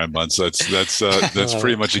choice, Brian Bunce. That's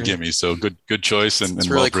pretty much a gimme. So good choice and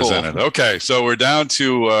really well presented. Cool. Okay, so we're down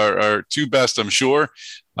to our two best, I'm sure.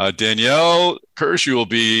 Danielle Kirsch, you will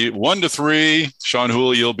be 1 to 3. Sean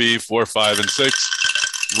Hooley, you'll be 4, 5, and 6.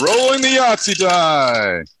 Rolling the Yahtzee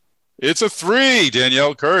die. It's a 3.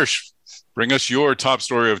 Danielle Kirsch, bring us your top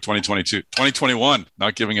story of 2021,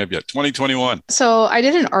 not giving up yet. 2021. So I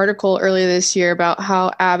did an article earlier this year about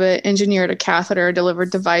how Abbott engineered a catheter delivered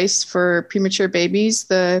device for premature babies,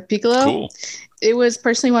 the Piccolo. Cool. It was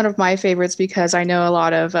personally one of my favorites because I know a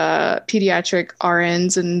lot of pediatric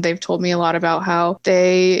RNs, and they've told me a lot about how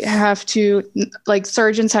they have to,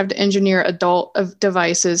 surgeons have to engineer adult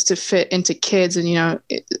devices to fit into kids. And,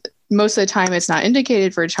 most of the time it's not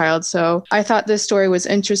indicated for a child. So I thought this story was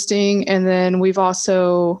interesting. And then we've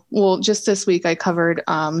also, just this week I covered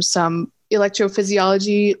some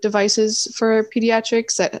electrophysiology devices for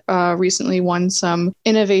pediatrics that recently won some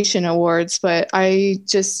innovation awards. But I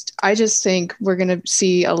just think we're going to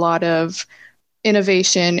see a lot of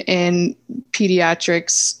innovation in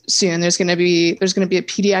pediatrics soon. There's going to be a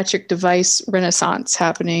pediatric device renaissance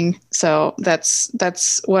happening. So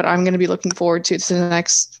that's what I'm going to be looking forward to the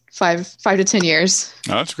next 5 to 10 years.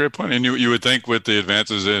 Oh, that's a great point. And you would think with the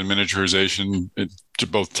advances in miniaturization,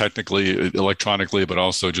 both technically, electronically, but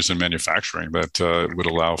also just in manufacturing, that would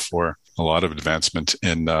allow for a lot of advancement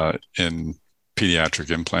in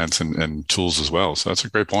pediatric implants and tools as well. So that's a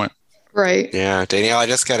great point. Right. Yeah, Danielle, I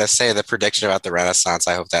just got to say the prediction about the Renaissance,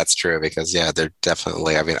 I hope that's true because, they're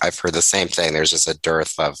definitely, I've heard the same thing. There's just a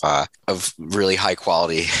dearth of really high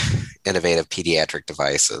quality, innovative pediatric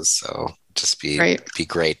devices. So just be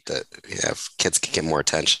great that kids can get more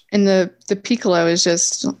attention. And the Piccolo is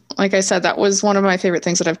just, like I said, that was one of my favorite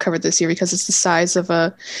things that I've covered this year because it's the size of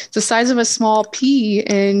a small pea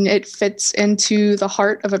and it fits into the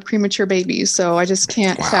heart of a premature baby. So I just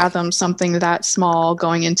can't fathom something that small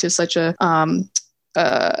going into such a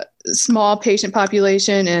small patient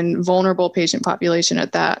population and vulnerable patient population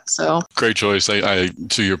at that. So great choice. I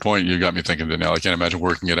to your point, you got me thinking, Danielle. I can't imagine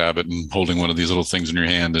working at Abbott and holding one of these little things in your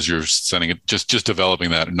hand as you're sending it, just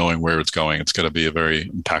developing that and knowing where it's going. It's going to be a very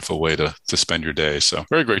impactful way to spend your day. So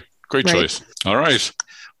very great choice. All right.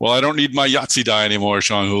 Well, I don't need my Yahtzee die anymore,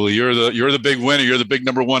 Sean Hooley. You're the big winner. You're the big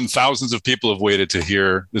number one. Thousands of people have waited to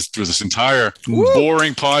hear this through this entire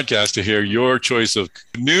boring podcast to hear your choice of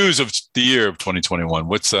news of the year of 2021.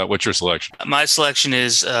 What's your selection? My selection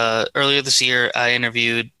is earlier this year, I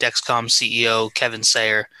interviewed Dexcom CEO Kevin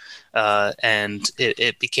Sayer. And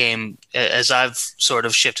it became, as I've sort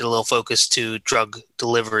of shifted a little focus to drug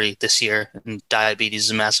delivery this year, and diabetes is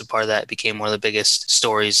a massive part of that, it became one of the biggest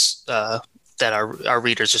stories that our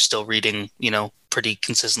readers are still reading, pretty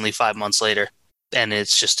consistently 5 months later. And it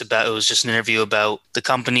was just an interview about the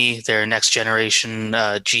company, their next generation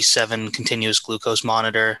G7 continuous glucose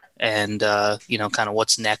monitor, and kind of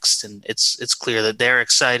what's next. And it's clear that they're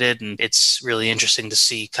excited, and it's really interesting to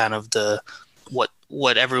see kind of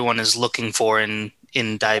what everyone is looking for in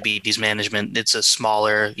in diabetes management. It's a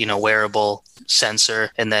smaller, wearable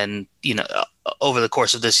sensor. And then, over the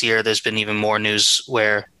course of this year, there's been even more news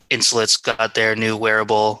where Insulet's got their new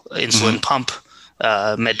wearable insulin pump.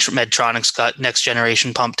 Medtronic's got next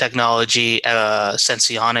generation pump technology.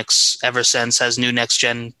 Senseonics, Eversense has new next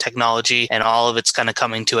gen technology, and all of it's kind of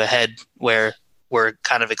coming to a head where we're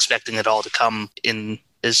kind of expecting it all to come in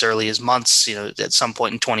as early as months, at some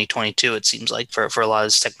point in 2022, it seems like, for a lot of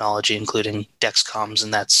this technology, including Dexcoms.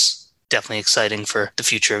 And that's definitely exciting for the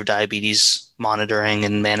future of diabetes monitoring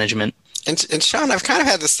and management. And Sean, I've kind of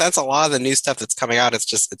had the sense a lot of the new stuff that's coming out,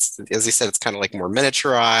 it's as you said, it's kind of like more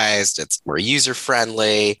miniaturized, it's more user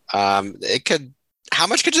friendly. How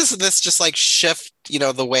much could this just like shift,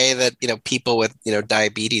 the way that, people with,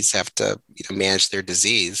 diabetes have to, manage their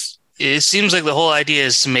disease? It seems like the whole idea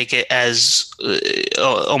is to make it as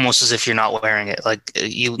almost as if you're not wearing it. Like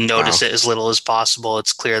you notice it as little as possible.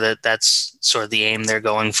 It's clear that that's sort of the aim they're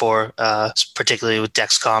going for, particularly with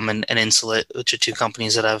Dexcom and Insulet, which are two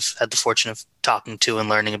companies that I've had the fortune of talking to and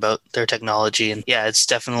learning about their technology. And yeah, it's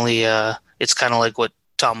definitely, it's kind of like what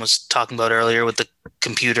Tom was talking about earlier with the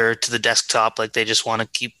computer to the desktop. Like they just want to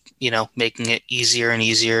keep making it easier and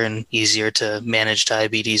easier to manage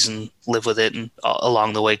diabetes and live with it, and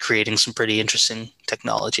along the way creating some pretty interesting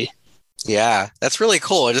technology. Yeah, that's really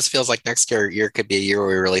cool. It just feels like next year could be a year where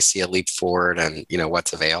we really see a leap forward and,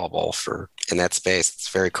 what's available in that space. It's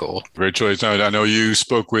very cool. Great choice. I know you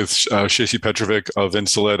spoke with Shacey Petrovic of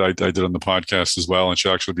Insulet. I did on the podcast as well, and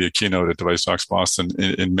she'll actually be a keynote at Device Talks Boston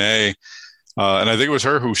in May. And I think it was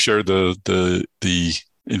her who shared the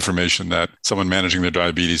information that someone managing their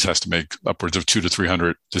diabetes has to make upwards of 200 to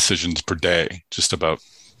 300 decisions per day, just about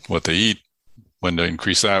what they eat, when to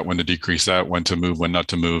increase that, when to decrease that, when to move, when not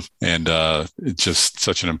to move. And it's just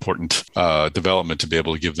such an important development to be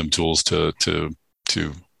able to give them tools to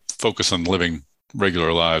focus on living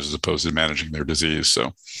regular lives as opposed to managing their disease.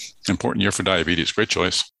 So important year for diabetes. Great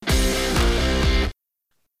choice.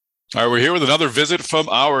 All right, we're here with another visit from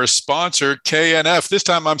our sponsor, KNF. This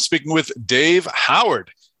time I'm speaking with Dave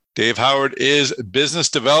Howard. Dave Howard is Business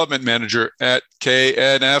Development Manager at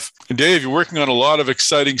KNF. And Dave, you're working on a lot of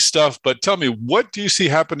exciting stuff, but tell me, what do you see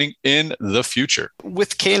happening in the future?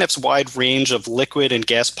 With KNF's wide range of liquid and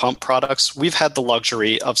gas pump products, we've had the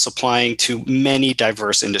luxury of supplying to many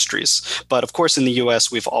diverse industries. But of course, in the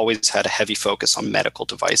US, we've always had a heavy focus on medical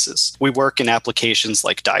devices. We work in applications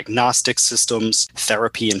like diagnostic systems,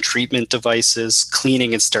 therapy and treatment devices,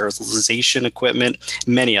 cleaning and sterilization equipment,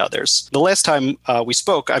 many others. The last time we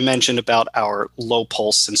spoke, I mentioned about our low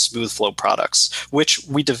pulse and smooth flow products, which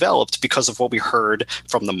we developed because of what we heard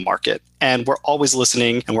from the market. And we're always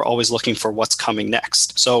listening and we're always looking for what's coming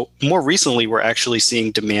next. So more recently, we're actually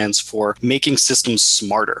seeing demands for making systems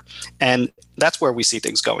smarter. And that's where we see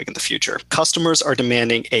things going in the future. Customers are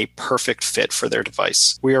demanding a perfect fit for their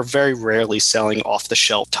device. We are very rarely selling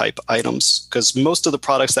off-the-shelf type items because most of the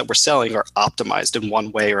products that we're selling are optimized in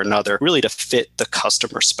one way or another, really to fit the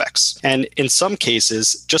customer specs. And in some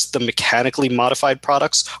cases, just the mechanically modified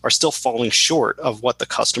products are still falling short of what the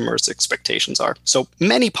customer's expectations are. So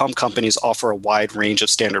many pump companies offer a wide range of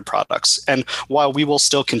standard products. And while we will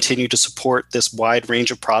still continue to support this wide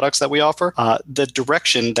range of products that we offer, the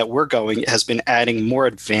direction that we're going has been adding more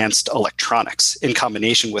advanced electronics in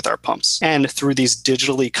combination with our pumps. And through these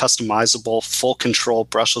digitally customizable, full control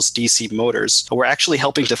brushless DC motors, we're actually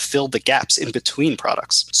helping to fill the gaps in between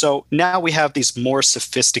products. So now we have these more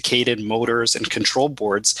sophisticated motors and control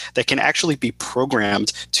boards that can actually be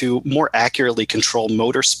programmed to more accurately control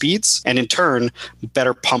motor speeds and in turn,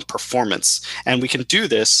 better pump performance. And we can do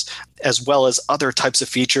this as well as other types of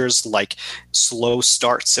features like slow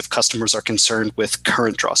starts if customers are concerned with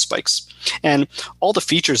current draw spikes. And all the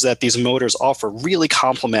features that these motors offer really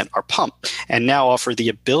complement our pump and now offer the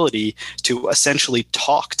ability to essentially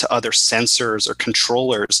talk to other sensors or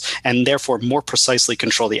controllers and therefore more precisely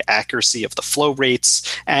control the accuracy of the flow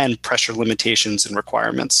rates and pressure limitations and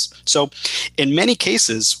requirements. So in many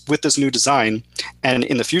cases with this new design and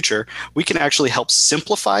in the future, we can actually help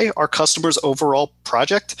simplify our customers' overall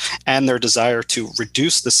project and their desire to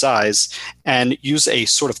reduce the size and use a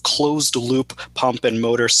sort of closed loop pump and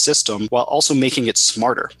motor system while also making it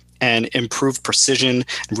smarter and improve precision,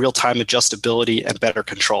 real-time adjustability, and better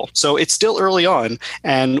control. So it's still early on,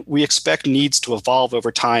 and we expect needs to evolve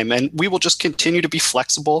over time, and we will just continue to be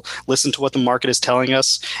flexible, listen to what the market is telling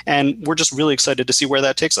us, and we're just really excited to see where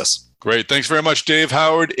that takes us. Great. Thanks very much, Dave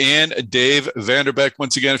Howard and Dave Vanderbeck.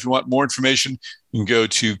 Once again, if you want more information, you can go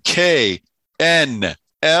to knf.com.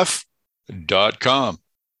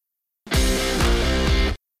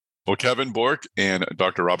 Well, Kevin Bork and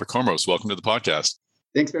Dr. Robert Kormos, welcome to the podcast.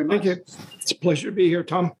 Thanks very much. Thank you. It's a pleasure to be here,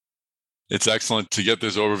 Tom. It's excellent to get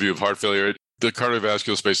this overview of heart failure. The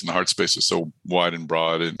cardiovascular space and the heart space is so wide and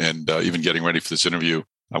broad. And even getting ready for this interview,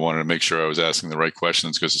 I wanted to make sure I was asking the right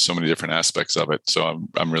questions because there's so many different aspects of it. So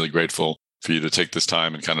I'm really grateful for you to take this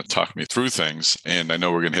time and kind of talk me through things. And I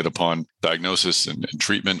know we're going to hit upon diagnosis and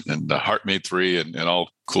treatment and the HeartMate 3 and all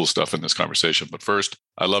cool stuff in this conversation. But first,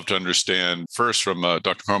 I'd love to understand first from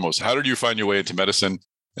Dr. Kormos, how did you find your way into medicine?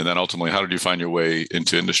 And then ultimately, how did you find your way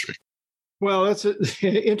into industry? Well, that's an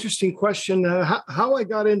interesting question. How I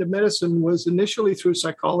got into medicine was initially through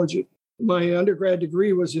psychology. My undergrad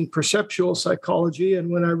degree was in perceptual psychology. And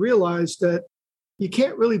when I realized that you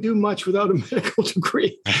can't really do much without a medical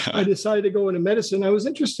degree, I decided to go into medicine. I was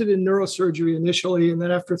interested in neurosurgery initially. And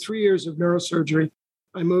then after 3 years of neurosurgery,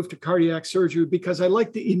 I moved to cardiac surgery because I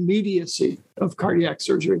like the immediacy of cardiac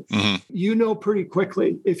surgery. Mm-hmm. You know pretty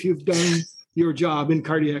quickly if you've done your job in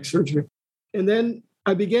cardiac surgery. And then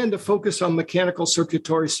I began to focus on mechanical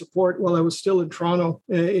circulatory support while I was still in Toronto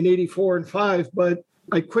in 84 and 5. But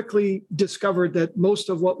I quickly discovered that most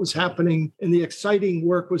of what was happening and the exciting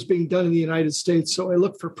work was being done in the United States. So I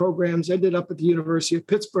looked for programs, ended up at the University of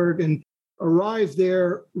Pittsburgh, and arrived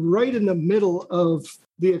there right in the middle of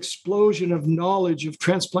the explosion of knowledge of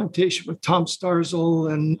transplantation with Tom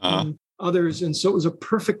Starzl and others. And so it was a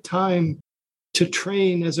perfect time to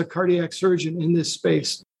train as a cardiac surgeon in this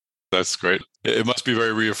space. That's great. It must be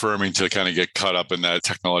very reaffirming to kind of get caught up in that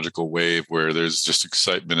technological wave where there's just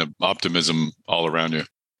excitement and optimism all around you.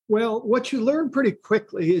 Well, what you learn pretty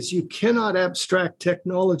quickly is you cannot abstract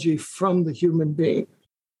technology from the human being.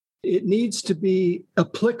 It needs to be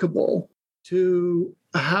applicable to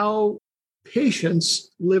how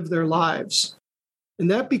patients live their lives. And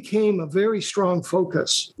that became a very strong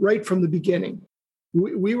focus right from the beginning.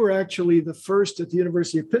 We were actually the first at the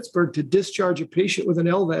University of Pittsburgh to discharge a patient with an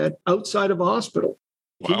LVAD outside of a hospital.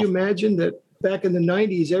 Wow. Can you imagine that back in the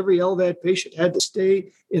 90s, every LVAD patient had to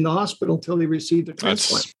stay in the hospital until they received a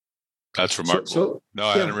transplant? That's remarkable.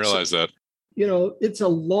 I didn't realize that. You know, it's a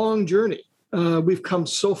long journey. We've come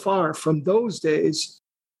so far from those days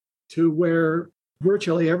to where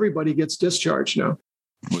virtually everybody gets discharged now.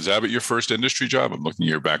 Was Abbott your first industry job? I'm looking at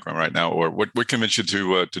your background right now. Or what convinced you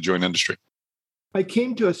to join industry? I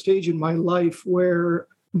came to a stage in my life where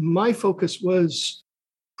my focus was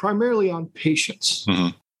primarily on patients,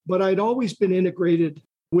 but I'd always been integrated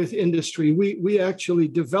with industry. We actually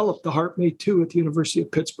developed the HeartMate 2 at the University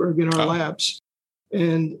of Pittsburgh in our labs.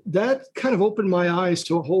 And that kind of opened my eyes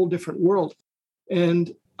to a whole different world.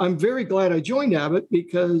 And I'm very glad I joined Abbott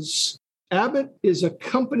because Abbott is a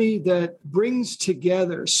company that brings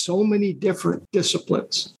together so many different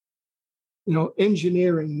disciplines. You know,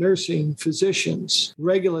 engineering, nursing, physicians,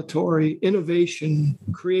 regulatory, innovation,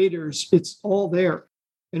 creators, it's all there.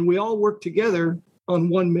 And we all work together on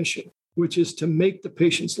one mission, which is to make the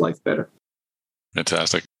patient's life better.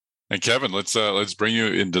 Fantastic. And Kevin, let's bring you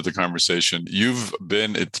into the conversation. You've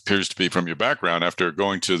been, it appears to be from your background, after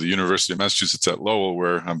going to the University of Massachusetts at Lowell,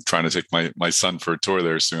 where I'm trying to take my son for a tour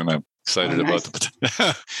there soon. I'm excited about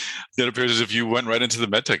the It appears as if you went right into the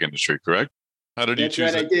medtech industry, correct? How did you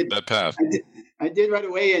choose that path? I did right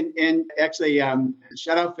away. And actually,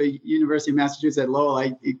 shout out for University of Massachusetts at Lowell.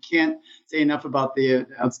 I can't say enough about the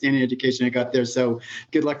outstanding education I got there. So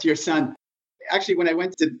good luck to your son. Actually, when I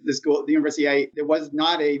went to the school, the university, there was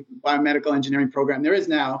not a biomedical engineering program. There is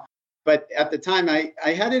now. But at the time, I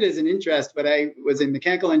had it as an interest, but I was a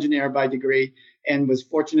mechanical engineer by degree and was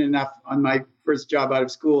fortunate enough on my first job out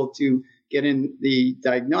of school to get in the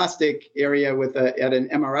diagnostic area at an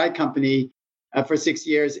MRI company for 6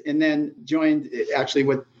 years, and then joined actually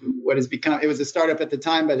what has become, it was a startup at the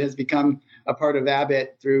time, but has become a part of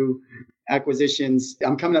Abbott through acquisitions.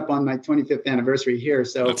 I'm coming up on my 25th anniversary here.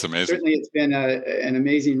 So that's amazing. Certainly it's been an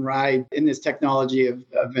amazing ride in this technology of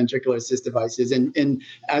ventricular assist devices. And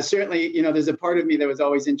certainly, you know, there's a part of me that was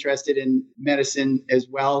always interested in medicine as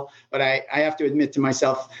well. But I have to admit to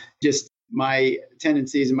myself, just my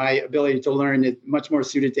tendencies and my ability to learn is much more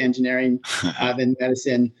suited to engineering than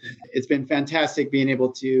medicine. It's been fantastic being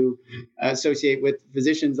able to associate with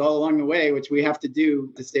physicians all along the way, which we have to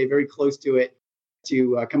do to stay very close to it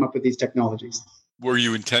to come up with these technologies. Were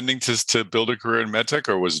you intending to build a career in medtech,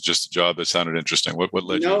 or was it just a job that sounded interesting? What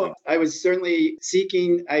led you? No, I was certainly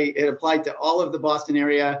seeking. I had applied to all of the Boston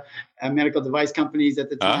area medical device companies at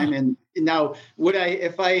the time. And now,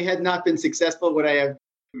 if I had not been successful, would I have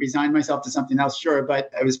resigned myself to something else? Sure. But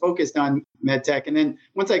I was focused on medtech. And then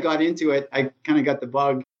once I got into it, I kind of got the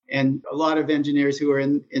bug. And a lot of engineers who are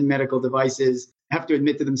in medical devices have to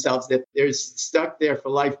admit to themselves that they're stuck there for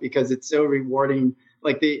life because it's so rewarding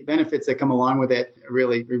like the benefits that come along with it are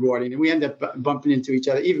really rewarding. And we end up bumping into each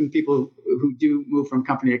other. Even people who do move from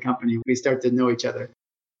company to company, we start to know each other.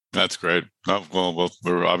 That's great. Oh, well,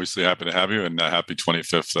 we're obviously happy to have you, and happy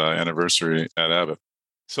 25th anniversary at Abbott.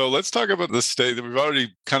 So let's talk about the state that we've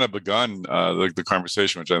already kind of begun the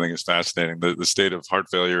conversation, which I think is fascinating, the state of heart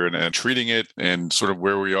failure and treating it, and sort of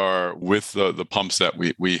where we are with the pumps that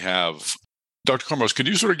we have. Dr. Kormos, could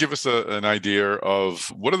you sort of give us an idea of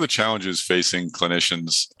what are the challenges facing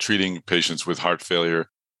clinicians treating patients with heart failure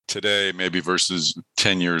today, maybe versus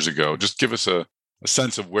 10 years ago? Just give us a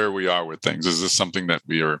sense of where we are with things. Is this something that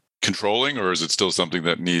we are controlling, or is it still something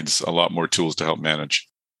that needs a lot more tools to help manage?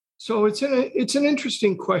 So it's an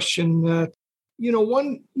interesting question.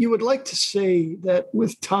 One, you would like to say that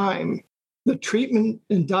with time, the treatment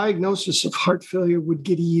and diagnosis of heart failure would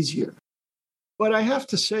get easier. But I have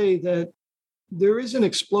to say that there is an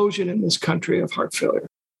explosion in this country of heart failure.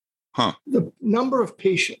 The number of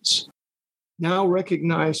patients now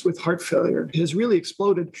recognized with heart failure has really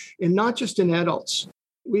exploded, and not just in adults.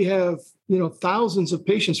 We have, thousands of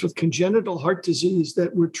patients with congenital heart disease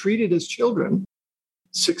that were treated as children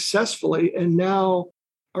successfully and now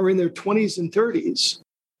are in their 20s and 30s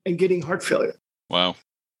and getting heart failure. Wow.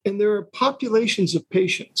 And there are populations of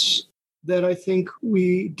patients that I think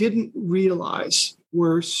we didn't realize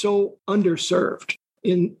were so underserved.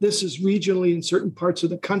 And this is regionally in certain parts of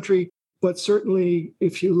the country, but certainly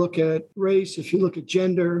if you look at race, if you look at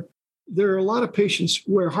gender, there are a lot of patients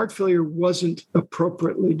where heart failure wasn't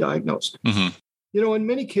appropriately diagnosed. Mm-hmm. In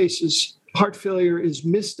many cases, heart failure is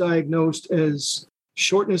misdiagnosed as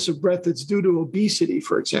shortness of breath that's due to obesity,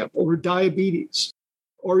 for example, or diabetes,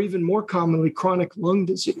 or even more commonly, chronic lung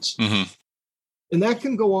disease. Mm-hmm. And that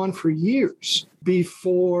can go on for years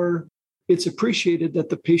before it's appreciated that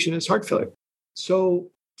the patient has heart failure. So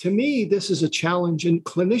to me, this is a challenge, and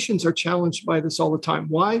clinicians are challenged by this all the time.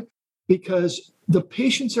 Why? Because the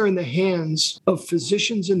patients are in the hands of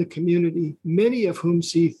physicians in the community, many of whom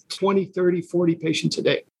see 20, 30, 40 patients a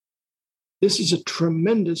day. This is a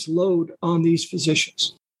tremendous load on these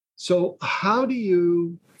physicians. So how do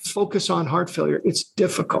you focus on heart failure? It's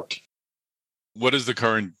difficult. What is the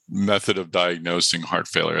current method of diagnosing heart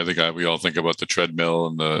failure? I think we all think about the treadmill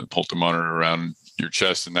and the Holter monitor around your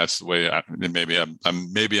chest, and that's the way. Maybe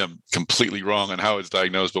I'm completely wrong on how it's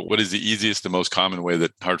diagnosed, but what is the easiest, the most common way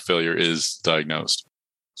that heart failure is diagnosed?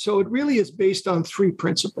 So it really is based on three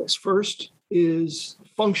principles. First is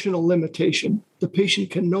functional limitation. The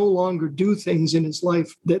patient can no longer do things in his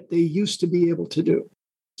life that they used to be able to do.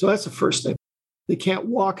 So that's the first thing. They can't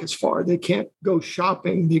walk as far. They can't go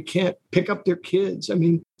shopping. They can't pick up their kids. I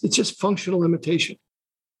mean, it's just functional limitation.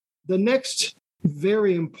 The next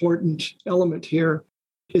very important element here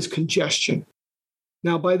is congestion.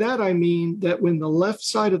 Now, by that, I mean that when the left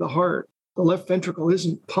side of the heart, the left ventricle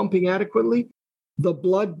isn't pumping adequately, the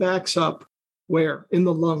blood backs up where? In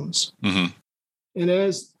the lungs. Mm-hmm. And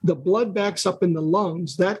as the blood backs up in the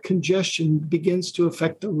lungs, that congestion begins to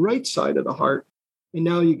affect the right side of the heart. And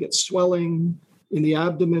now you get swelling in the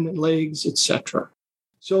abdomen and legs, etc.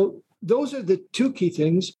 So those are the two key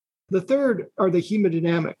things. The third are the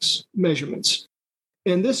hemodynamics measurements.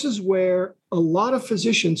 And this is where a lot of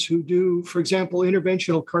physicians who do, for example,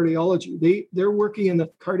 interventional cardiology, they're working in the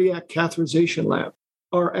cardiac catheterization lab,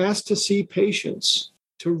 are asked to see patients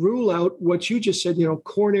to rule out what you just said,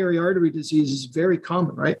 coronary artery disease is very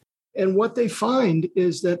common, right? And what they find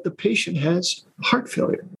is that the patient has heart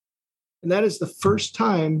failure. And that is the first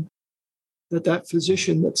time that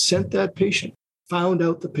physician that sent that patient found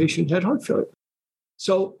out the patient had heart failure.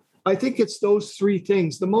 So I think it's those three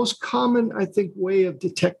things. The most common, I think, way of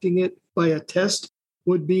detecting it by a test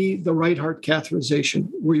would be the right heart catheterization,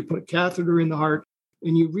 where you put a catheter in the heart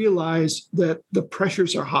and you realize that the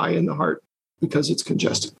pressures are high in the heart because it's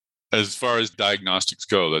congested. As far as diagnostics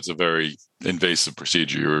go, that's a very invasive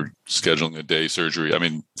procedure. You're scheduling a day surgery. I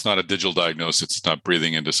mean, it's not a digital diagnosis. It's not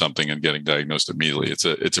breathing into something and getting diagnosed immediately. It's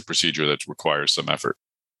a procedure that requires some effort.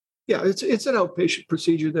 Yeah, it's an outpatient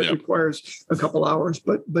procedure that requires a couple hours,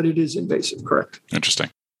 but it is invasive, correct? Interesting.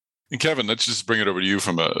 And Kevin, let's just bring it over to you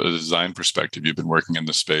from a design perspective. You've been working in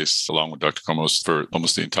this space along with Dr. Kormos for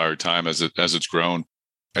almost the entire time as it's grown.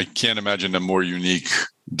 I can't imagine a more unique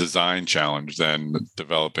design challenge than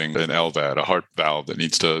developing an LVAD, a heart valve that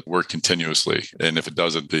needs to work continuously. And if it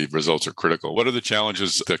doesn't, the results are critical. What are the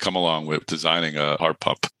challenges that come along with designing a heart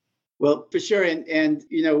pump? Well, for sure. And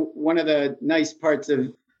one of the nice parts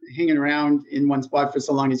of hanging around in one spot for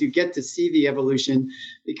so long is you get to see the evolution,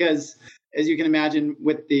 because as you can imagine,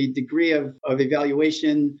 with the degree of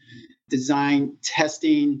evaluation, design,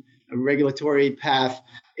 testing, a regulatory path,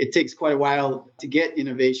 it takes quite a while to get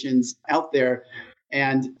innovations out there.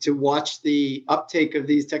 And to watch the uptake of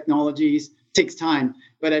these technologies takes time.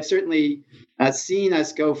 But I've certainly seen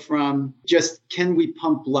us go from just, can we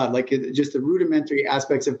pump blood, like just the rudimentary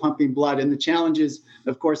aspects of pumping blood. And the challenges,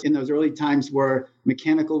 of course, in those early times were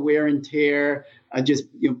mechanical wear and tear, just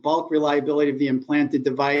bulk reliability of the implanted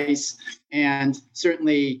device, and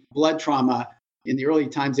certainly blood trauma. In the early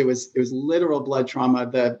times, it was literal blood trauma,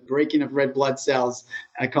 the breaking of red blood cells,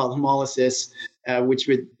 called hemolysis, which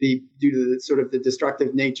would be due to the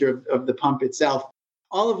destructive nature of the pump itself.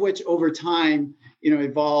 All of which over time,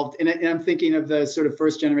 evolved. And I'm thinking of the sort of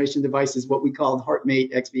first generation devices, what we called HeartMate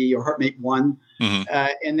XV or HeartMate 1.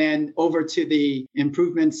 And then over to the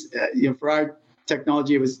improvements, for our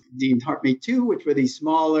technology, it was deemed HeartMate 2, which were these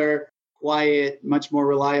smaller, quiet, much more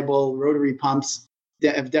reliable rotary pumps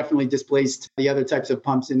that have definitely displaced the other types of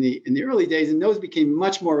pumps in the early days. And those became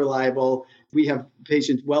much more reliable. We have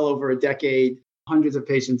patients well over a decade, hundreds of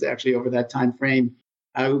patients actually over that time frame,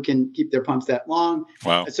 who can keep their pumps that long.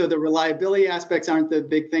 Wow. So the reliability aspects aren't the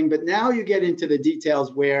big thing, but now you get into the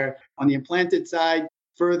details where on the implanted side,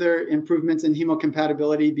 further improvements in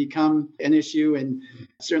hemocompatibility become an issue. And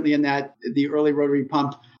certainly in the early rotary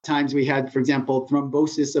pump times, we had, for example,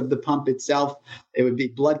 thrombosis of the pump itself. It would be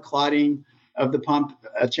blood clotting of the pump,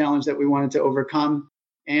 a challenge that we wanted to overcome.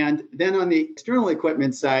 And then on the external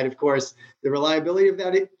equipment side, of course, the reliability of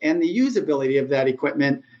that and the usability of that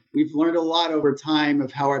equipment. We've learned a lot over time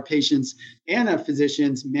of how our patients and our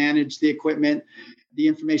physicians manage the equipment, the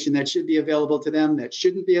information that should be available to them, that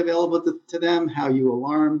shouldn't be available to them, how you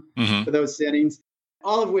alarm for those settings,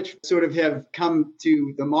 all of which sort of have come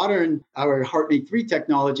to the modern, our HeartMate 3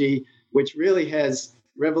 technology, which really has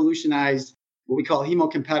revolutionized what we call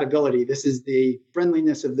hemocompatibility. This is the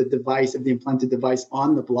friendliness of the device, of the implanted device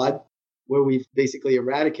on the blood, where we've basically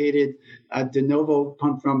eradicated de novo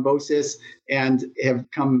pump thrombosis and have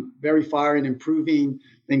come very far in improving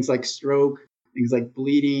things like stroke, things like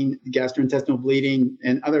bleeding, gastrointestinal bleeding,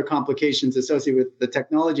 and other complications associated with the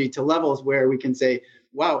technology to levels where we can say,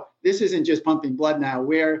 wow, this isn't just pumping blood now.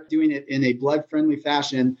 We're doing it in a blood-friendly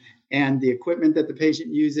fashion, and the equipment that the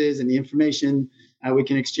patient uses and the information we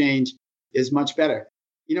can exchange is much better.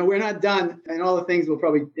 We're not done, and all the things we'll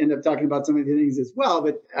probably end up talking about some of the things as well,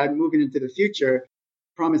 but moving into the future,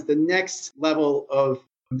 promise the next level of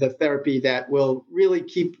the therapy that will really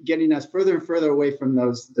keep getting us further and further away from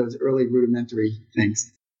those early rudimentary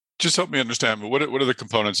things. Just help me understand, what are the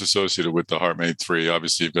components associated with the HeartMate 3?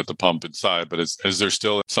 Obviously, you've got the pump inside, but is there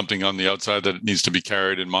still something on the outside that needs to be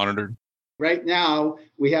carried and monitored? Right now,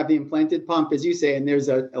 we have the implanted pump, as you say, and there's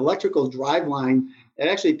an electrical drive line that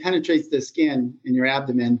actually penetrates the skin in your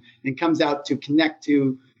abdomen and comes out to connect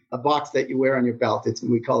to a box that you wear on your belt. It's what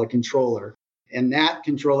we call a controller. And that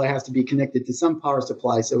controller has to be connected to some power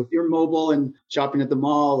supply. So if you're mobile and shopping at the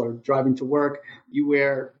mall or driving to work, you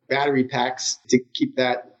wear battery packs to keep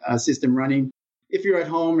that system running. If you're at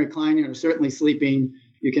home reclining or certainly sleeping,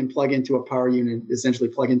 you can plug into a power unit, essentially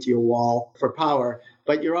plug into your wall for power.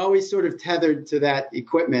 But you're always sort of tethered to that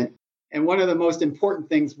equipment. And one of the most important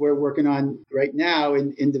things we're working on right now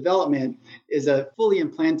in development is a fully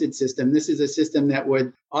implanted system. This is a system that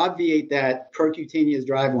would obviate that percutaneous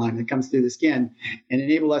drive line that comes through the skin and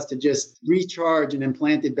enable us to just recharge an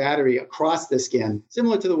implanted battery across the skin,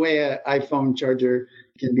 similar to the way an iPhone charger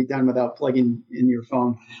can be done without plugging in your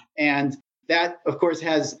phone. And that, of course,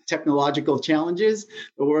 has technological challenges,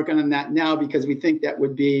 but we're working on that now because we think that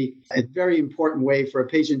would be a very important way for a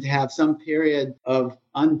patient to have some period of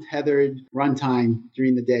untethered runtime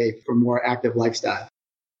during the day for more active lifestyle.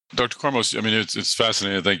 Dr. Kormos, it's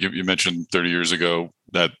fascinating. I think you mentioned 30 years ago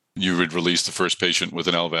that you would release the first patient with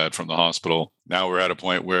an LVAD from the hospital. Now we're at a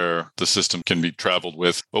point where the system can be traveled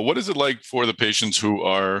with. But what is it like for the patients who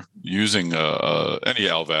are using any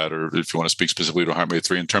LVAD, or if you want to speak specifically to HeartMate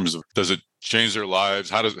 3, in terms of, does it change their lives?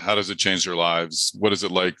 How does it change their lives? What is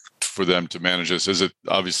it like for them to manage this? Is it,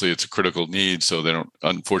 obviously it's a critical need, so they don't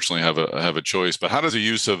unfortunately have a choice, but how does the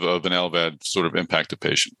use of an LVAD sort of impact the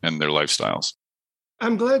patient and their lifestyles?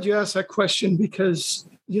 I'm glad you asked that question because,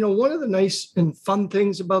 one of the nice and fun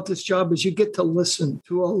things about this job is you get to listen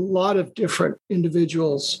to a lot of different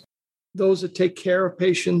individuals, those that take care of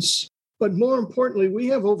patients. But more importantly, we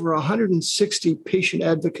have over 160 patient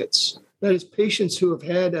advocates, that is, patients who have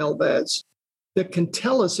had LVADs, that can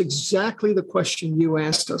tell us exactly the question you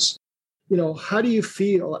asked us. How do you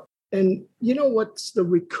feel? And what's the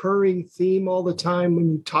recurring theme all the time when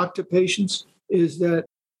you talk to patients is that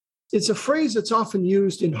it's a phrase that's often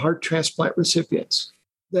used in heart transplant recipients,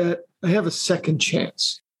 that I have a second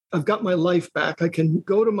chance. I've got my life back. I can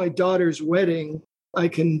go to my daughter's wedding. I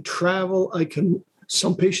can travel.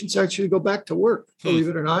 Some patients actually go back to work, believe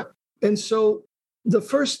it or not. And so The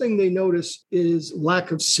first thing they notice is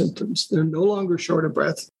lack of symptoms. They're no longer short of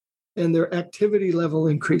breath, and their activity level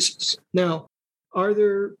increases. Now, are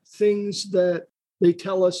there things that they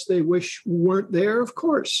tell us they wish weren't there? Of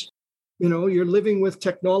course. You're living with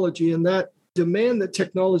technology, and that demand that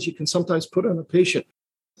technology can sometimes put on a patient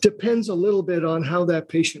depends a little bit on how that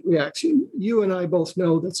patient reacts. You and I both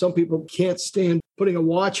know that some people can't stand putting a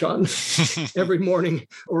watch on every morning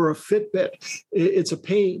or a Fitbit. It's a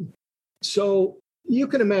pain. So you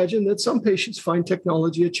can imagine that some patients find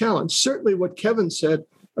technology a challenge. Certainly what Kevin said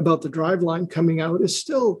about the driveline coming out is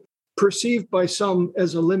still perceived by some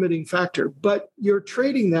as a limiting factor, but you're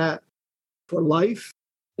trading that for life.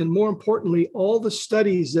 And more importantly, all the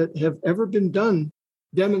studies that have ever been done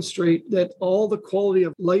demonstrate that all the quality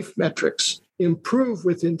of life metrics improve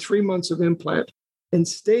within 3 months of implant and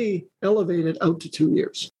stay elevated out to 2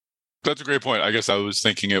 years. That's a great point. I guess I was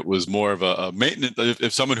thinking it was more of a maintenance.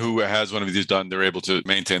 If someone who has one of these done, they're able to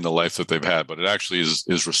maintain the life that they've had, but it actually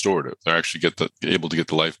is restorative. They're actually able to get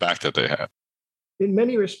the life back that they had. In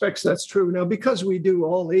many respects, that's true. Now, because we do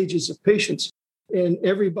all ages of patients and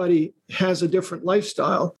everybody has a different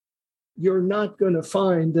lifestyle, you're not going to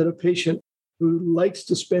find that a patient who likes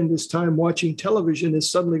to spend his time watching television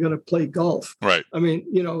is suddenly going to play golf. Right. I mean,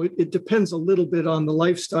 it depends a little bit on the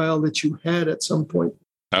lifestyle that you had at some point.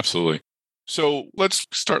 Absolutely. So let's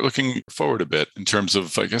start looking forward a bit in terms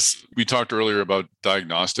of, I guess we talked earlier about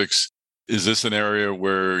diagnostics. Is this an area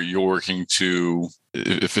where you're working to,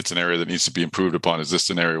 if it's an area that needs to be improved upon, is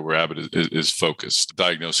this an area where Abbott is focused,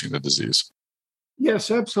 diagnosing the disease?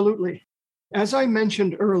 Yes, absolutely. As I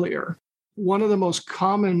mentioned earlier, one of the most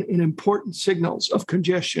common and important signals of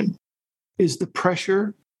congestion is the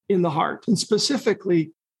pressure in the heart, and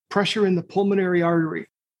specifically pressure in the pulmonary artery,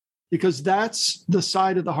 because that's the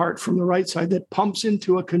side of the heart from the right side that pumps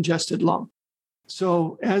into a congested lung.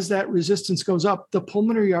 So as that resistance goes up, the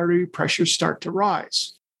pulmonary artery pressures start to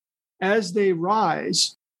rise. As they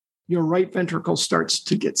rise, your right ventricle starts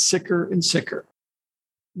to get sicker and sicker.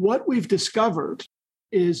 What we've discovered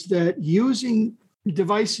is that using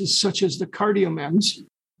devices such as the CardioMEMS,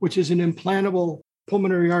 which is an implantable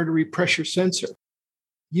pulmonary artery pressure sensor,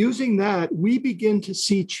 using that, we begin to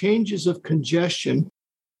see changes of congestion.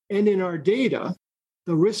 And in our data,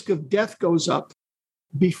 the risk of death goes up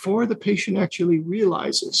before the patient actually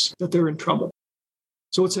realizes that they're in trouble.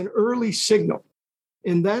 So it's an early signal.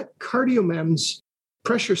 And that CardioMEMS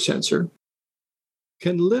pressure sensor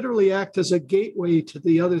can literally act as a gateway to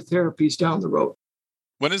the other therapies down the road.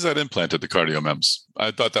 When is that implanted, the CardioMEMS?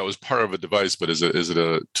 I thought that was part of a device, but is it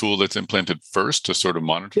a tool that's implanted first to sort of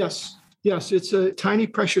monitor? Yes, it's a tiny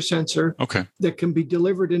pressure sensor that can be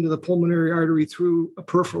delivered into the pulmonary artery through a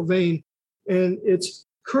peripheral vein. And it's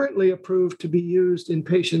currently approved to be used in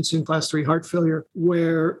patients in class 3 heart failure,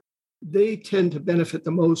 where they tend to benefit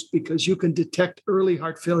the most because you can detect early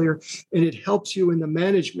heart failure and it helps you in the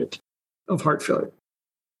management of heart failure.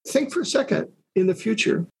 Think for a second, in the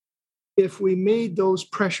future, if we made those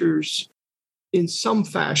pressures in some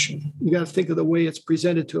fashion, you got to think of the way it's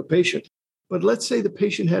presented to a patient. But let's say the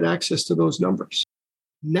patient had access to those numbers.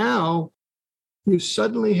 Now, you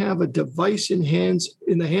suddenly have a device in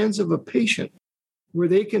the hands of a patient where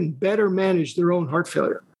they can better manage their own heart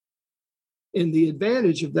failure. And the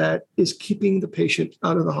advantage of that is keeping the patient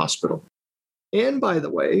out of the hospital. And by the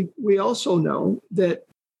way, we also know that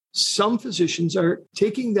some physicians are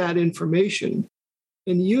taking that information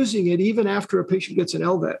and using it even after a patient gets an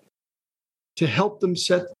LVAD to help them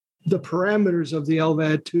set the parameters of the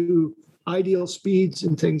LVAD to ideal speeds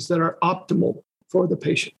and things that are optimal for the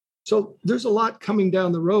patient. So there's a lot coming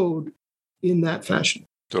down the road in that fashion.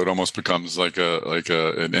 So it almost becomes like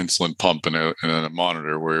an insulin pump and a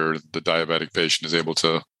monitor where the diabetic patient is able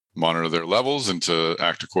to monitor their levels and to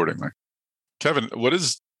act accordingly. Kevin, what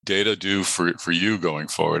does data do for you going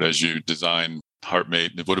forward as you design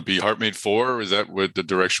HeartMate? Would it be HeartMate 4? Or is that what the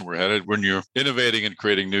direction we're headed when you're innovating and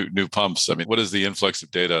creating new pumps? I mean, what is the influx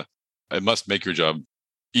of data? It must make your job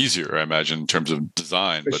easier, I imagine, in terms of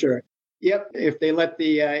design. For sure. Yep. If they let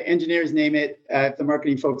the engineers name it, if the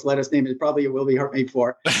marketing folks let us name it, probably it will be HeartMate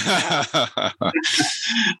 4.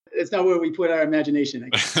 It's not where we put our imagination.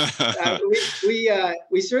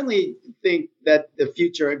 We certainly think that the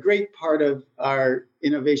future, a great part of our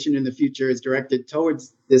innovation in the future is directed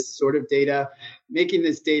towards this sort of data, making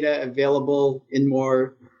this data available in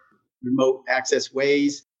more remote access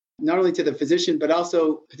ways, not only to the physician, but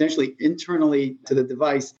also potentially internally to the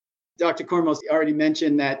device. Dr. Kormos already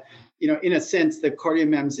mentioned that, in a sense, the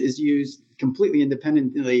CardioMEMS is used completely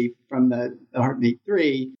independently from the HeartMate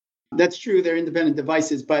 3. That's true. They're independent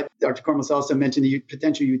devices, but Dr. Kormos also mentioned the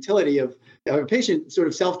potential utility of a patient sort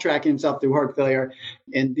of self-tracking himself through heart failure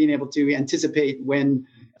and being able to anticipate when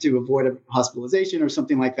to avoid a hospitalization or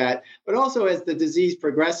something like that. But also as the disease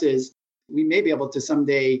progresses, we may be able to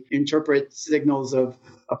someday interpret signals of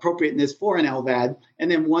appropriateness for an LVAD. And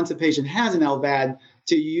then once a patient has an LVAD,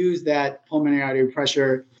 to use that pulmonary artery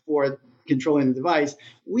pressure for controlling the device.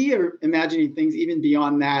 We are imagining things even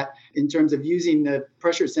beyond that in terms of using the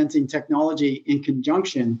pressure sensing technology in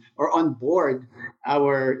conjunction or on board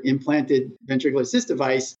our implanted ventricular assist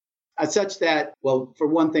device, such that, well, for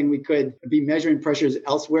one thing, we could be measuring pressures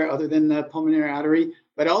elsewhere other than the pulmonary artery,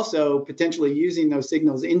 but also potentially using those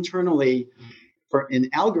signals internally in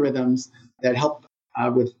algorithms that help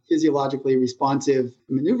with physiologically responsive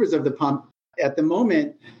maneuvers of the pump. At the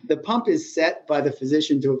moment, the pump is set by the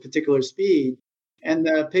physician to a particular speed, and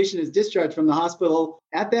the patient is discharged from the hospital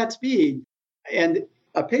at that speed. And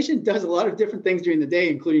a patient does a lot of different things during the day,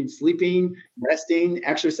 including sleeping, resting,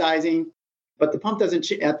 exercising, but the pump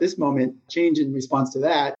doesn't, at this moment, change in response to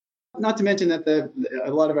that. Not to mention that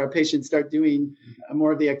a lot of our patients start doing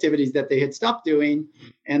more of the activities that they had stopped doing,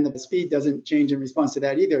 and the speed doesn't change in response to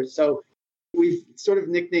that either. So we've sort of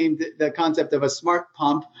nicknamed the concept of a smart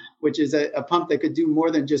pump, which is a pump that could do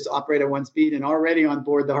more than just operate at one speed. And already on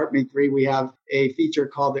board the HeartMate 3, we have a feature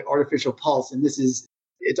called the artificial pulse. And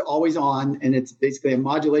it's always on, and it's basically a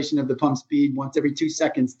modulation of the pump speed once every 2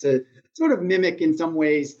 seconds to sort of mimic in some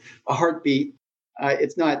ways a heartbeat.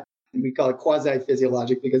 It's not, we call it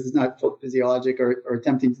quasi-physiologic because it's not physiologic or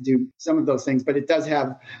attempting to do some of those things, but it does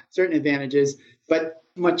have certain advantages. But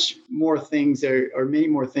much more things or many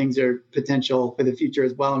more things are potential for the future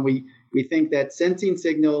as well. And we think that sensing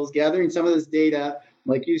signals, gathering some of this data,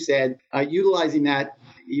 like you said, utilizing that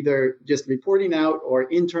either just reporting out or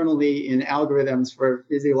internally in algorithms for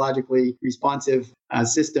physiologically responsive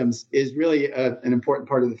systems is really an important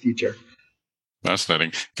part of the future.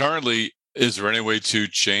 Fascinating. Currently, is there any way to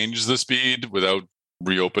change the speed without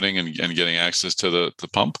reopening and getting access to the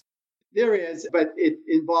pump? There is, but it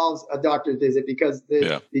involves a doctor's visit because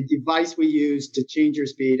the device we use to change your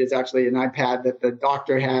speed is actually an iPad that the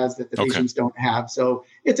doctor has that the patients don't have. So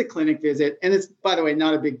it's a clinic visit. And it's, by the way,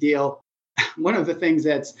 not a big deal. One of the things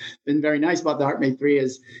that's been very nice about the HeartMate 3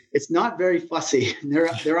 is it's not very fussy.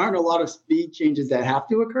 There aren't a lot of speed changes that have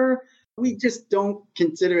to occur. We just don't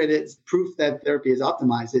consider it as proof that therapy is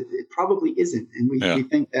optimized. It probably isn't. And we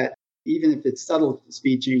think that even if it's subtle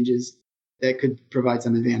speed changes, that could provide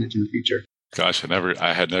some advantage in the future. Gosh,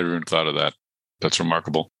 I had never even thought of that. That's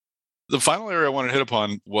remarkable. The final area I wanted to hit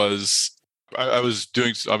upon was I was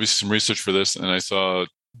doing obviously some research for this, and I saw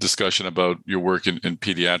discussion about your work in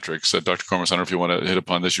pediatrics. Dr. Kormos, I don't know if you want to hit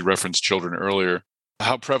upon this. You referenced children earlier.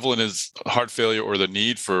 How prevalent is heart failure or the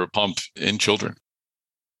need for a pump in children?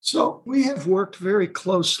 So we have worked very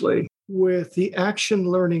closely with the Action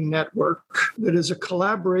Learning Network that is a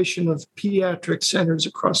collaboration of pediatric centers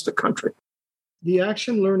across the country. The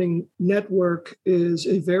Action Learning Network is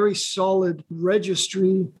a very solid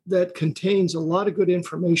registry that contains a lot of good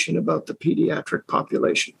information about the pediatric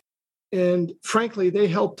population. And frankly, they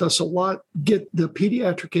helped us a lot get the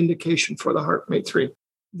pediatric indication for the HeartMate 3.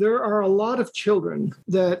 There are a lot of children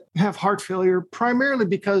that have heart failure primarily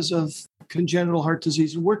because of congenital heart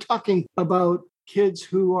disease. And we're talking about kids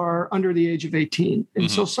who are under the age of 18. And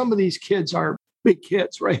so some of these kids are big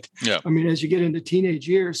kids, right? Yeah. I mean, as you get into teenage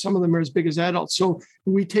years, some of them are as big as adults. So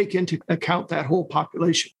we take into account that whole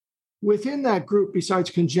population. Within that group, besides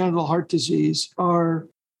congenital heart disease, are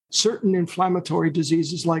certain inflammatory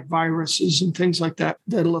diseases like viruses and things like that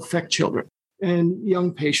that'll affect children and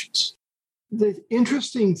young patients. The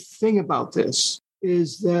interesting thing about this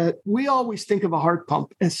is that we always think of a heart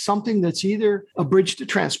pump as something that's either a bridge to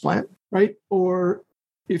transplant, right? Or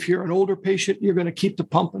if you're an older patient, you're going to keep the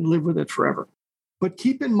pump and live with it forever. But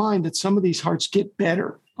keep in mind that some of these hearts get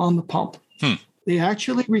better on the pump. They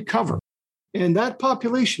actually recover. And that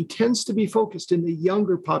population tends to be focused in the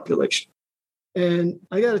younger population. And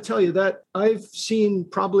I got to tell you that I've seen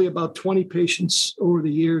probably about 20 patients over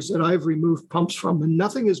the years that I've removed pumps from, and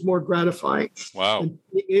nothing is more gratifying than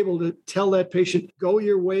being able to tell that patient, go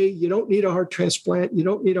your way. You don't need a heart transplant. You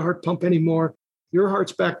don't need a heart pump anymore. Your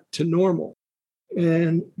heart's back to normal.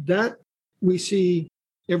 And that we see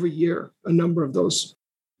every year, a number of those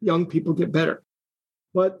young people get better.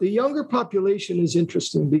 But the younger population is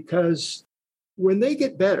interesting because when they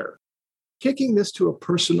get better, kicking this to a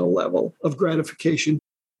personal level of gratification,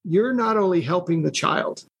 you're not only helping the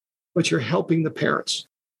child, but you're helping the parents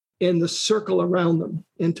and the circle around them.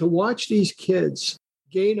 And to watch these kids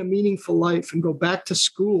gain a meaningful life and go back to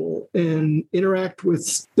school and interact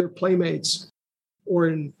with their playmates, or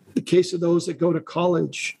in the case of those that go to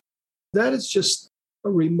college, that is just a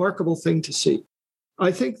remarkable thing to see.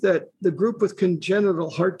 I think that the group with congenital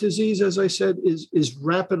heart disease, as I said, is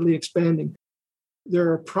rapidly expanding.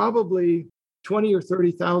 There are probably 20 or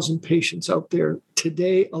 30,000 patients out there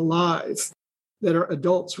today alive that are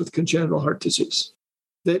adults with congenital heart disease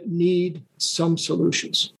that need some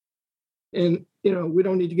solutions. And, we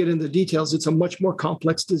don't need to get into the details. It's a much more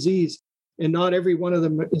complex disease, and not every one of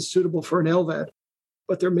them is suitable for an LVAD,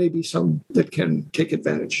 but there may be some that can take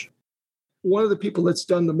advantage. One of the people that's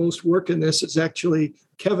done the most work in this is actually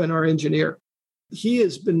Kevin, our engineer. He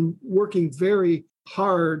has been working very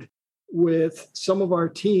hard with some of our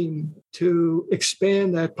team to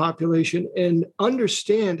expand that population and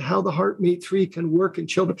understand how the HeartMate 3 can work in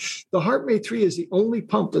children. The HeartMate 3 is the only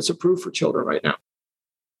pump that's approved for children right now.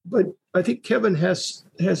 But I think Kevin has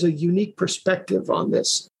a unique perspective on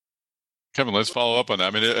this. Kevin, let's follow up on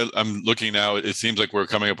that. I mean, I'm looking now, it seems like we're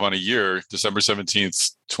coming up on a year, December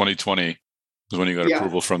 17th, 2020 is when you got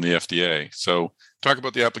approval from the FDA. So talk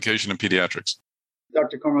about the application in pediatrics.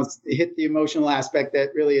 Dr. Kormos hit the emotional aspect that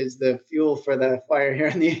really is the fuel for the fire here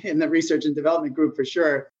in the research and development group for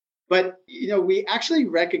sure. But, we actually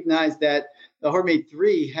recognized that the HeartMate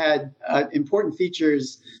 3 had important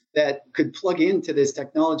features that could plug into this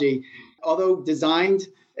technology. Although designed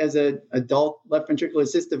as an adult left ventricular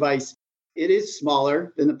assist device, it is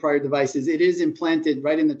smaller than the prior devices. It is implanted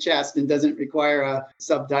right in the chest and doesn't require a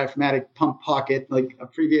subdiaphragmatic pump pocket like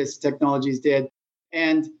previous technologies did.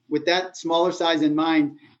 And with that smaller size in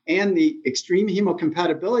mind and the extreme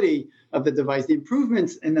hemocompatibility of the device, the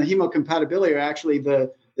improvements in the hemocompatibility are actually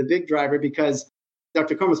the big driver, because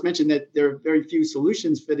Dr. Kormos mentioned that there are very few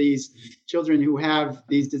solutions for these children who have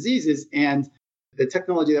these diseases. And the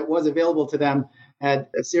technology that was available to them had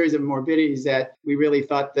a series of morbidities that we really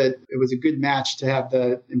thought that it was a good match to have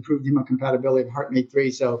the improved hemocompatibility of HeartMate 3.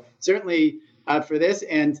 So certainly for this,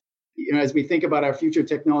 and as we think about our future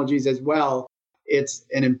technologies as well, it's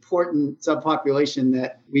an important subpopulation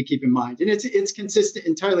that we keep in mind. And it's consistent,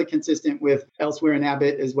 entirely consistent with elsewhere in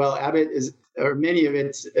Abbott as well. Abbott many of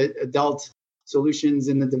its adult solutions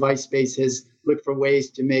in the device space has looked for ways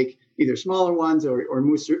to make either smaller ones or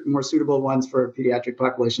more suitable ones for pediatric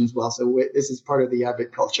population as well. So this is part of the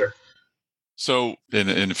Abbott culture. So, and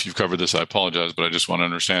if you've covered this, I apologize, but I just want to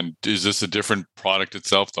understand, is this a different product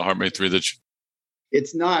itself, the HeartMate 3 that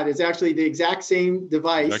It's not. It's actually the exact same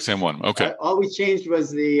device. Exact same one. Okay. All we changed was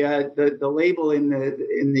the label in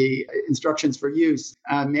the instructions for use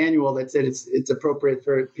manual that said it's appropriate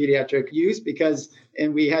for pediatric use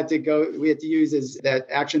we had to use that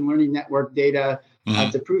Action Learning Network data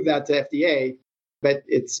to prove that to FDA, but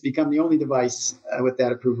it's become the only device with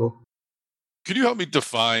that approval. Could you help me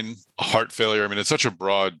define heart failure? I mean, it's such a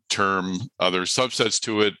broad term. There's subsets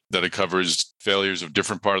to it that it covers failures of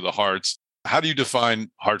different part of the hearts. How do you define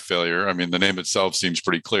heart failure? I mean, the name itself seems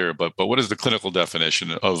pretty clear, but what is the clinical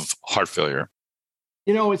definition of heart failure?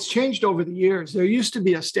 It's changed over the years. There used to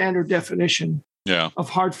be a standard definition of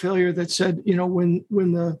heart failure that said, when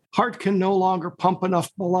the heart can no longer pump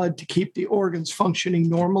enough blood to keep the organs functioning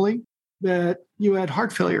normally, that you had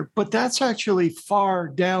heart failure. But that's actually far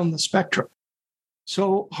down the spectrum.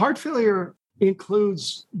 So heart failure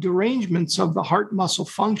includes derangements of the heart muscle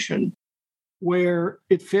function where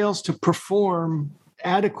it fails to perform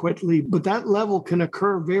adequately, but that level can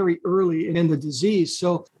occur very early in the disease.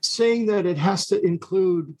 So saying that it has to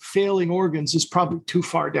include failing organs is probably too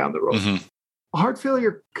far down the road. Mm-hmm. Heart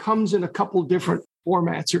failure comes in a couple different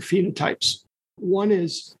formats or phenotypes. One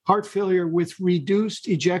is heart failure with reduced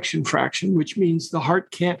ejection fraction, which means the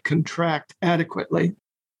heart can't contract adequately.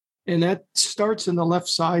 And that starts in the left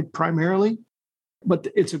side primarily, but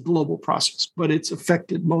it's a global process, but it's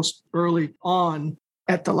affected most early on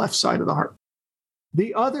at the left side of the heart.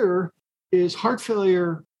 The other is heart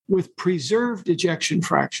failure with preserved ejection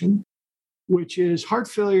fraction, which is heart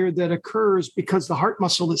failure that occurs because the heart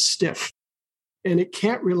muscle is stiff and it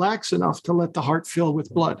can't relax enough to let the heart fill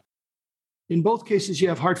with blood. In both cases, you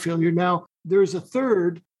have heart failure. Now, there's a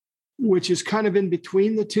third, which is kind of in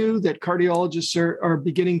between the two that cardiologists are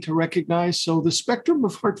beginning to recognize. So the spectrum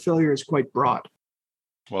of heart failure is quite broad.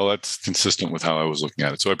 Well, that's consistent with how I was looking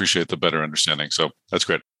at it. So I appreciate the better understanding. So that's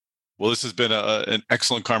great. Well, this has been an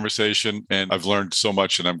excellent conversation, and I've learned so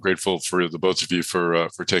much, and I'm grateful for the both of you for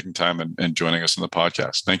taking time and joining us on the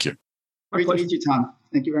podcast. Thank you. Great to meet you, Tom.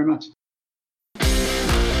 Thank you very much.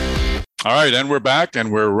 All right, and we're back,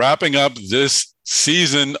 and we're wrapping up this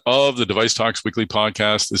season of the Device Talks Weekly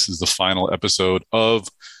podcast. This is the final episode of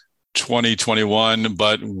 2021,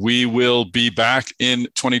 but we will be back in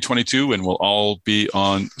 2022 and we'll all be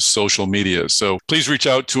on social media. So please reach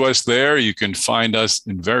out to us there. You can find us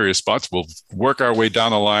in various spots. We'll work our way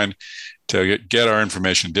down the line to get our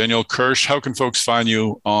information. Danielle Kirsch, how can folks find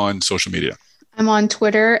you on social media? I'm on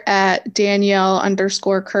Twitter at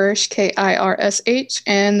Danielle_Kirsch, KIRSH,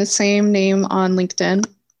 and the same name on LinkedIn.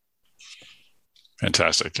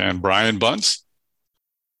 Fantastic. And Brian Bunce?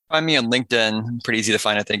 Find me on LinkedIn. Pretty easy to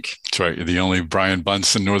find, I think. That's right. You're the only Brian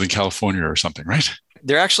Bunce in Northern California or something, right?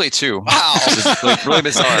 There are actually two. Wow. It's really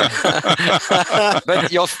bizarre.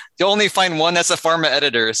 But you'll only find one that's a pharma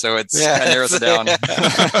editor, so it kind of narrows it down.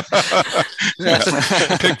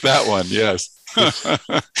 Pick that one, yes.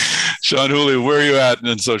 Sean Hooley, where are you at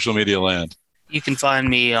in social media land? You can find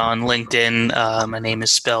me on LinkedIn. My name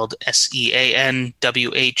is spelled SeanWhooley.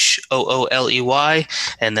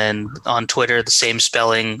 And then on Twitter, the same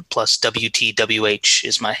spelling plus WTWH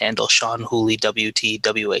is my handle, Sean Hooley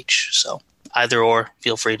WTWH. So either or,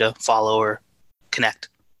 feel free to follow or connect.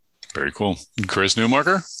 Very cool. And Chris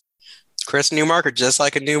Newmarker? Chris Newmarker, just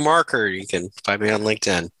like a new marker. You can find me on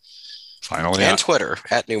LinkedIn. Finally. And Twitter,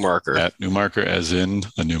 at Newmarker. At Newmarker, as in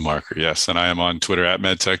a new marker, yes. And I am on Twitter at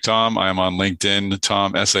MedTechTom. I am on LinkedIn,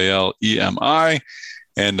 Tom, SALEMI.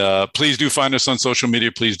 And please do find us on social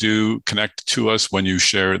media. Please do connect to us when you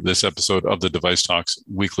share this episode of the Device Talks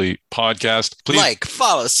Weekly Podcast. Please like,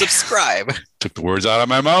 follow, subscribe. Took the words out of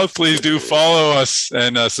my mouth. Please do follow us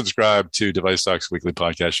and subscribe to Device Talks Weekly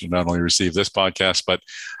Podcast. You not only receive this podcast, but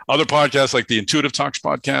other podcasts like the Intuitive Talks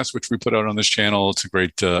podcast, which we put out on this channel. It's a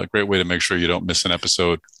great way to make sure you don't miss an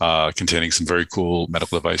episode containing some very cool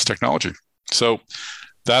medical device technology. So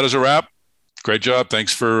that is a wrap. Great job.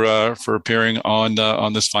 Thanks for appearing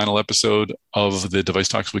on this final episode of the Device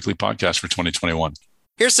Talks Weekly Podcast for 2021.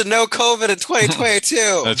 Here's to no COVID in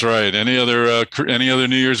 2022. That's right. Any other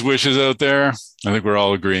New Year's wishes out there? I think we're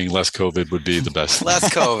all agreeing less COVID would be the best.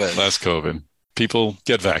 Less COVID. Less COVID. People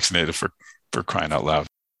get vaccinated for crying out loud.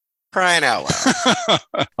 Crying out loud.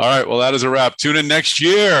 All right. Well, that is a wrap. Tune in next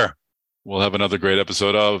year. We'll have another great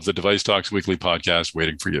episode of the Device Talks Weekly Podcast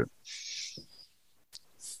waiting for you.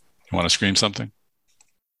 You want to scream something?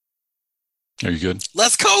 Are you good?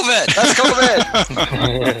 Less COVID. Less COVID.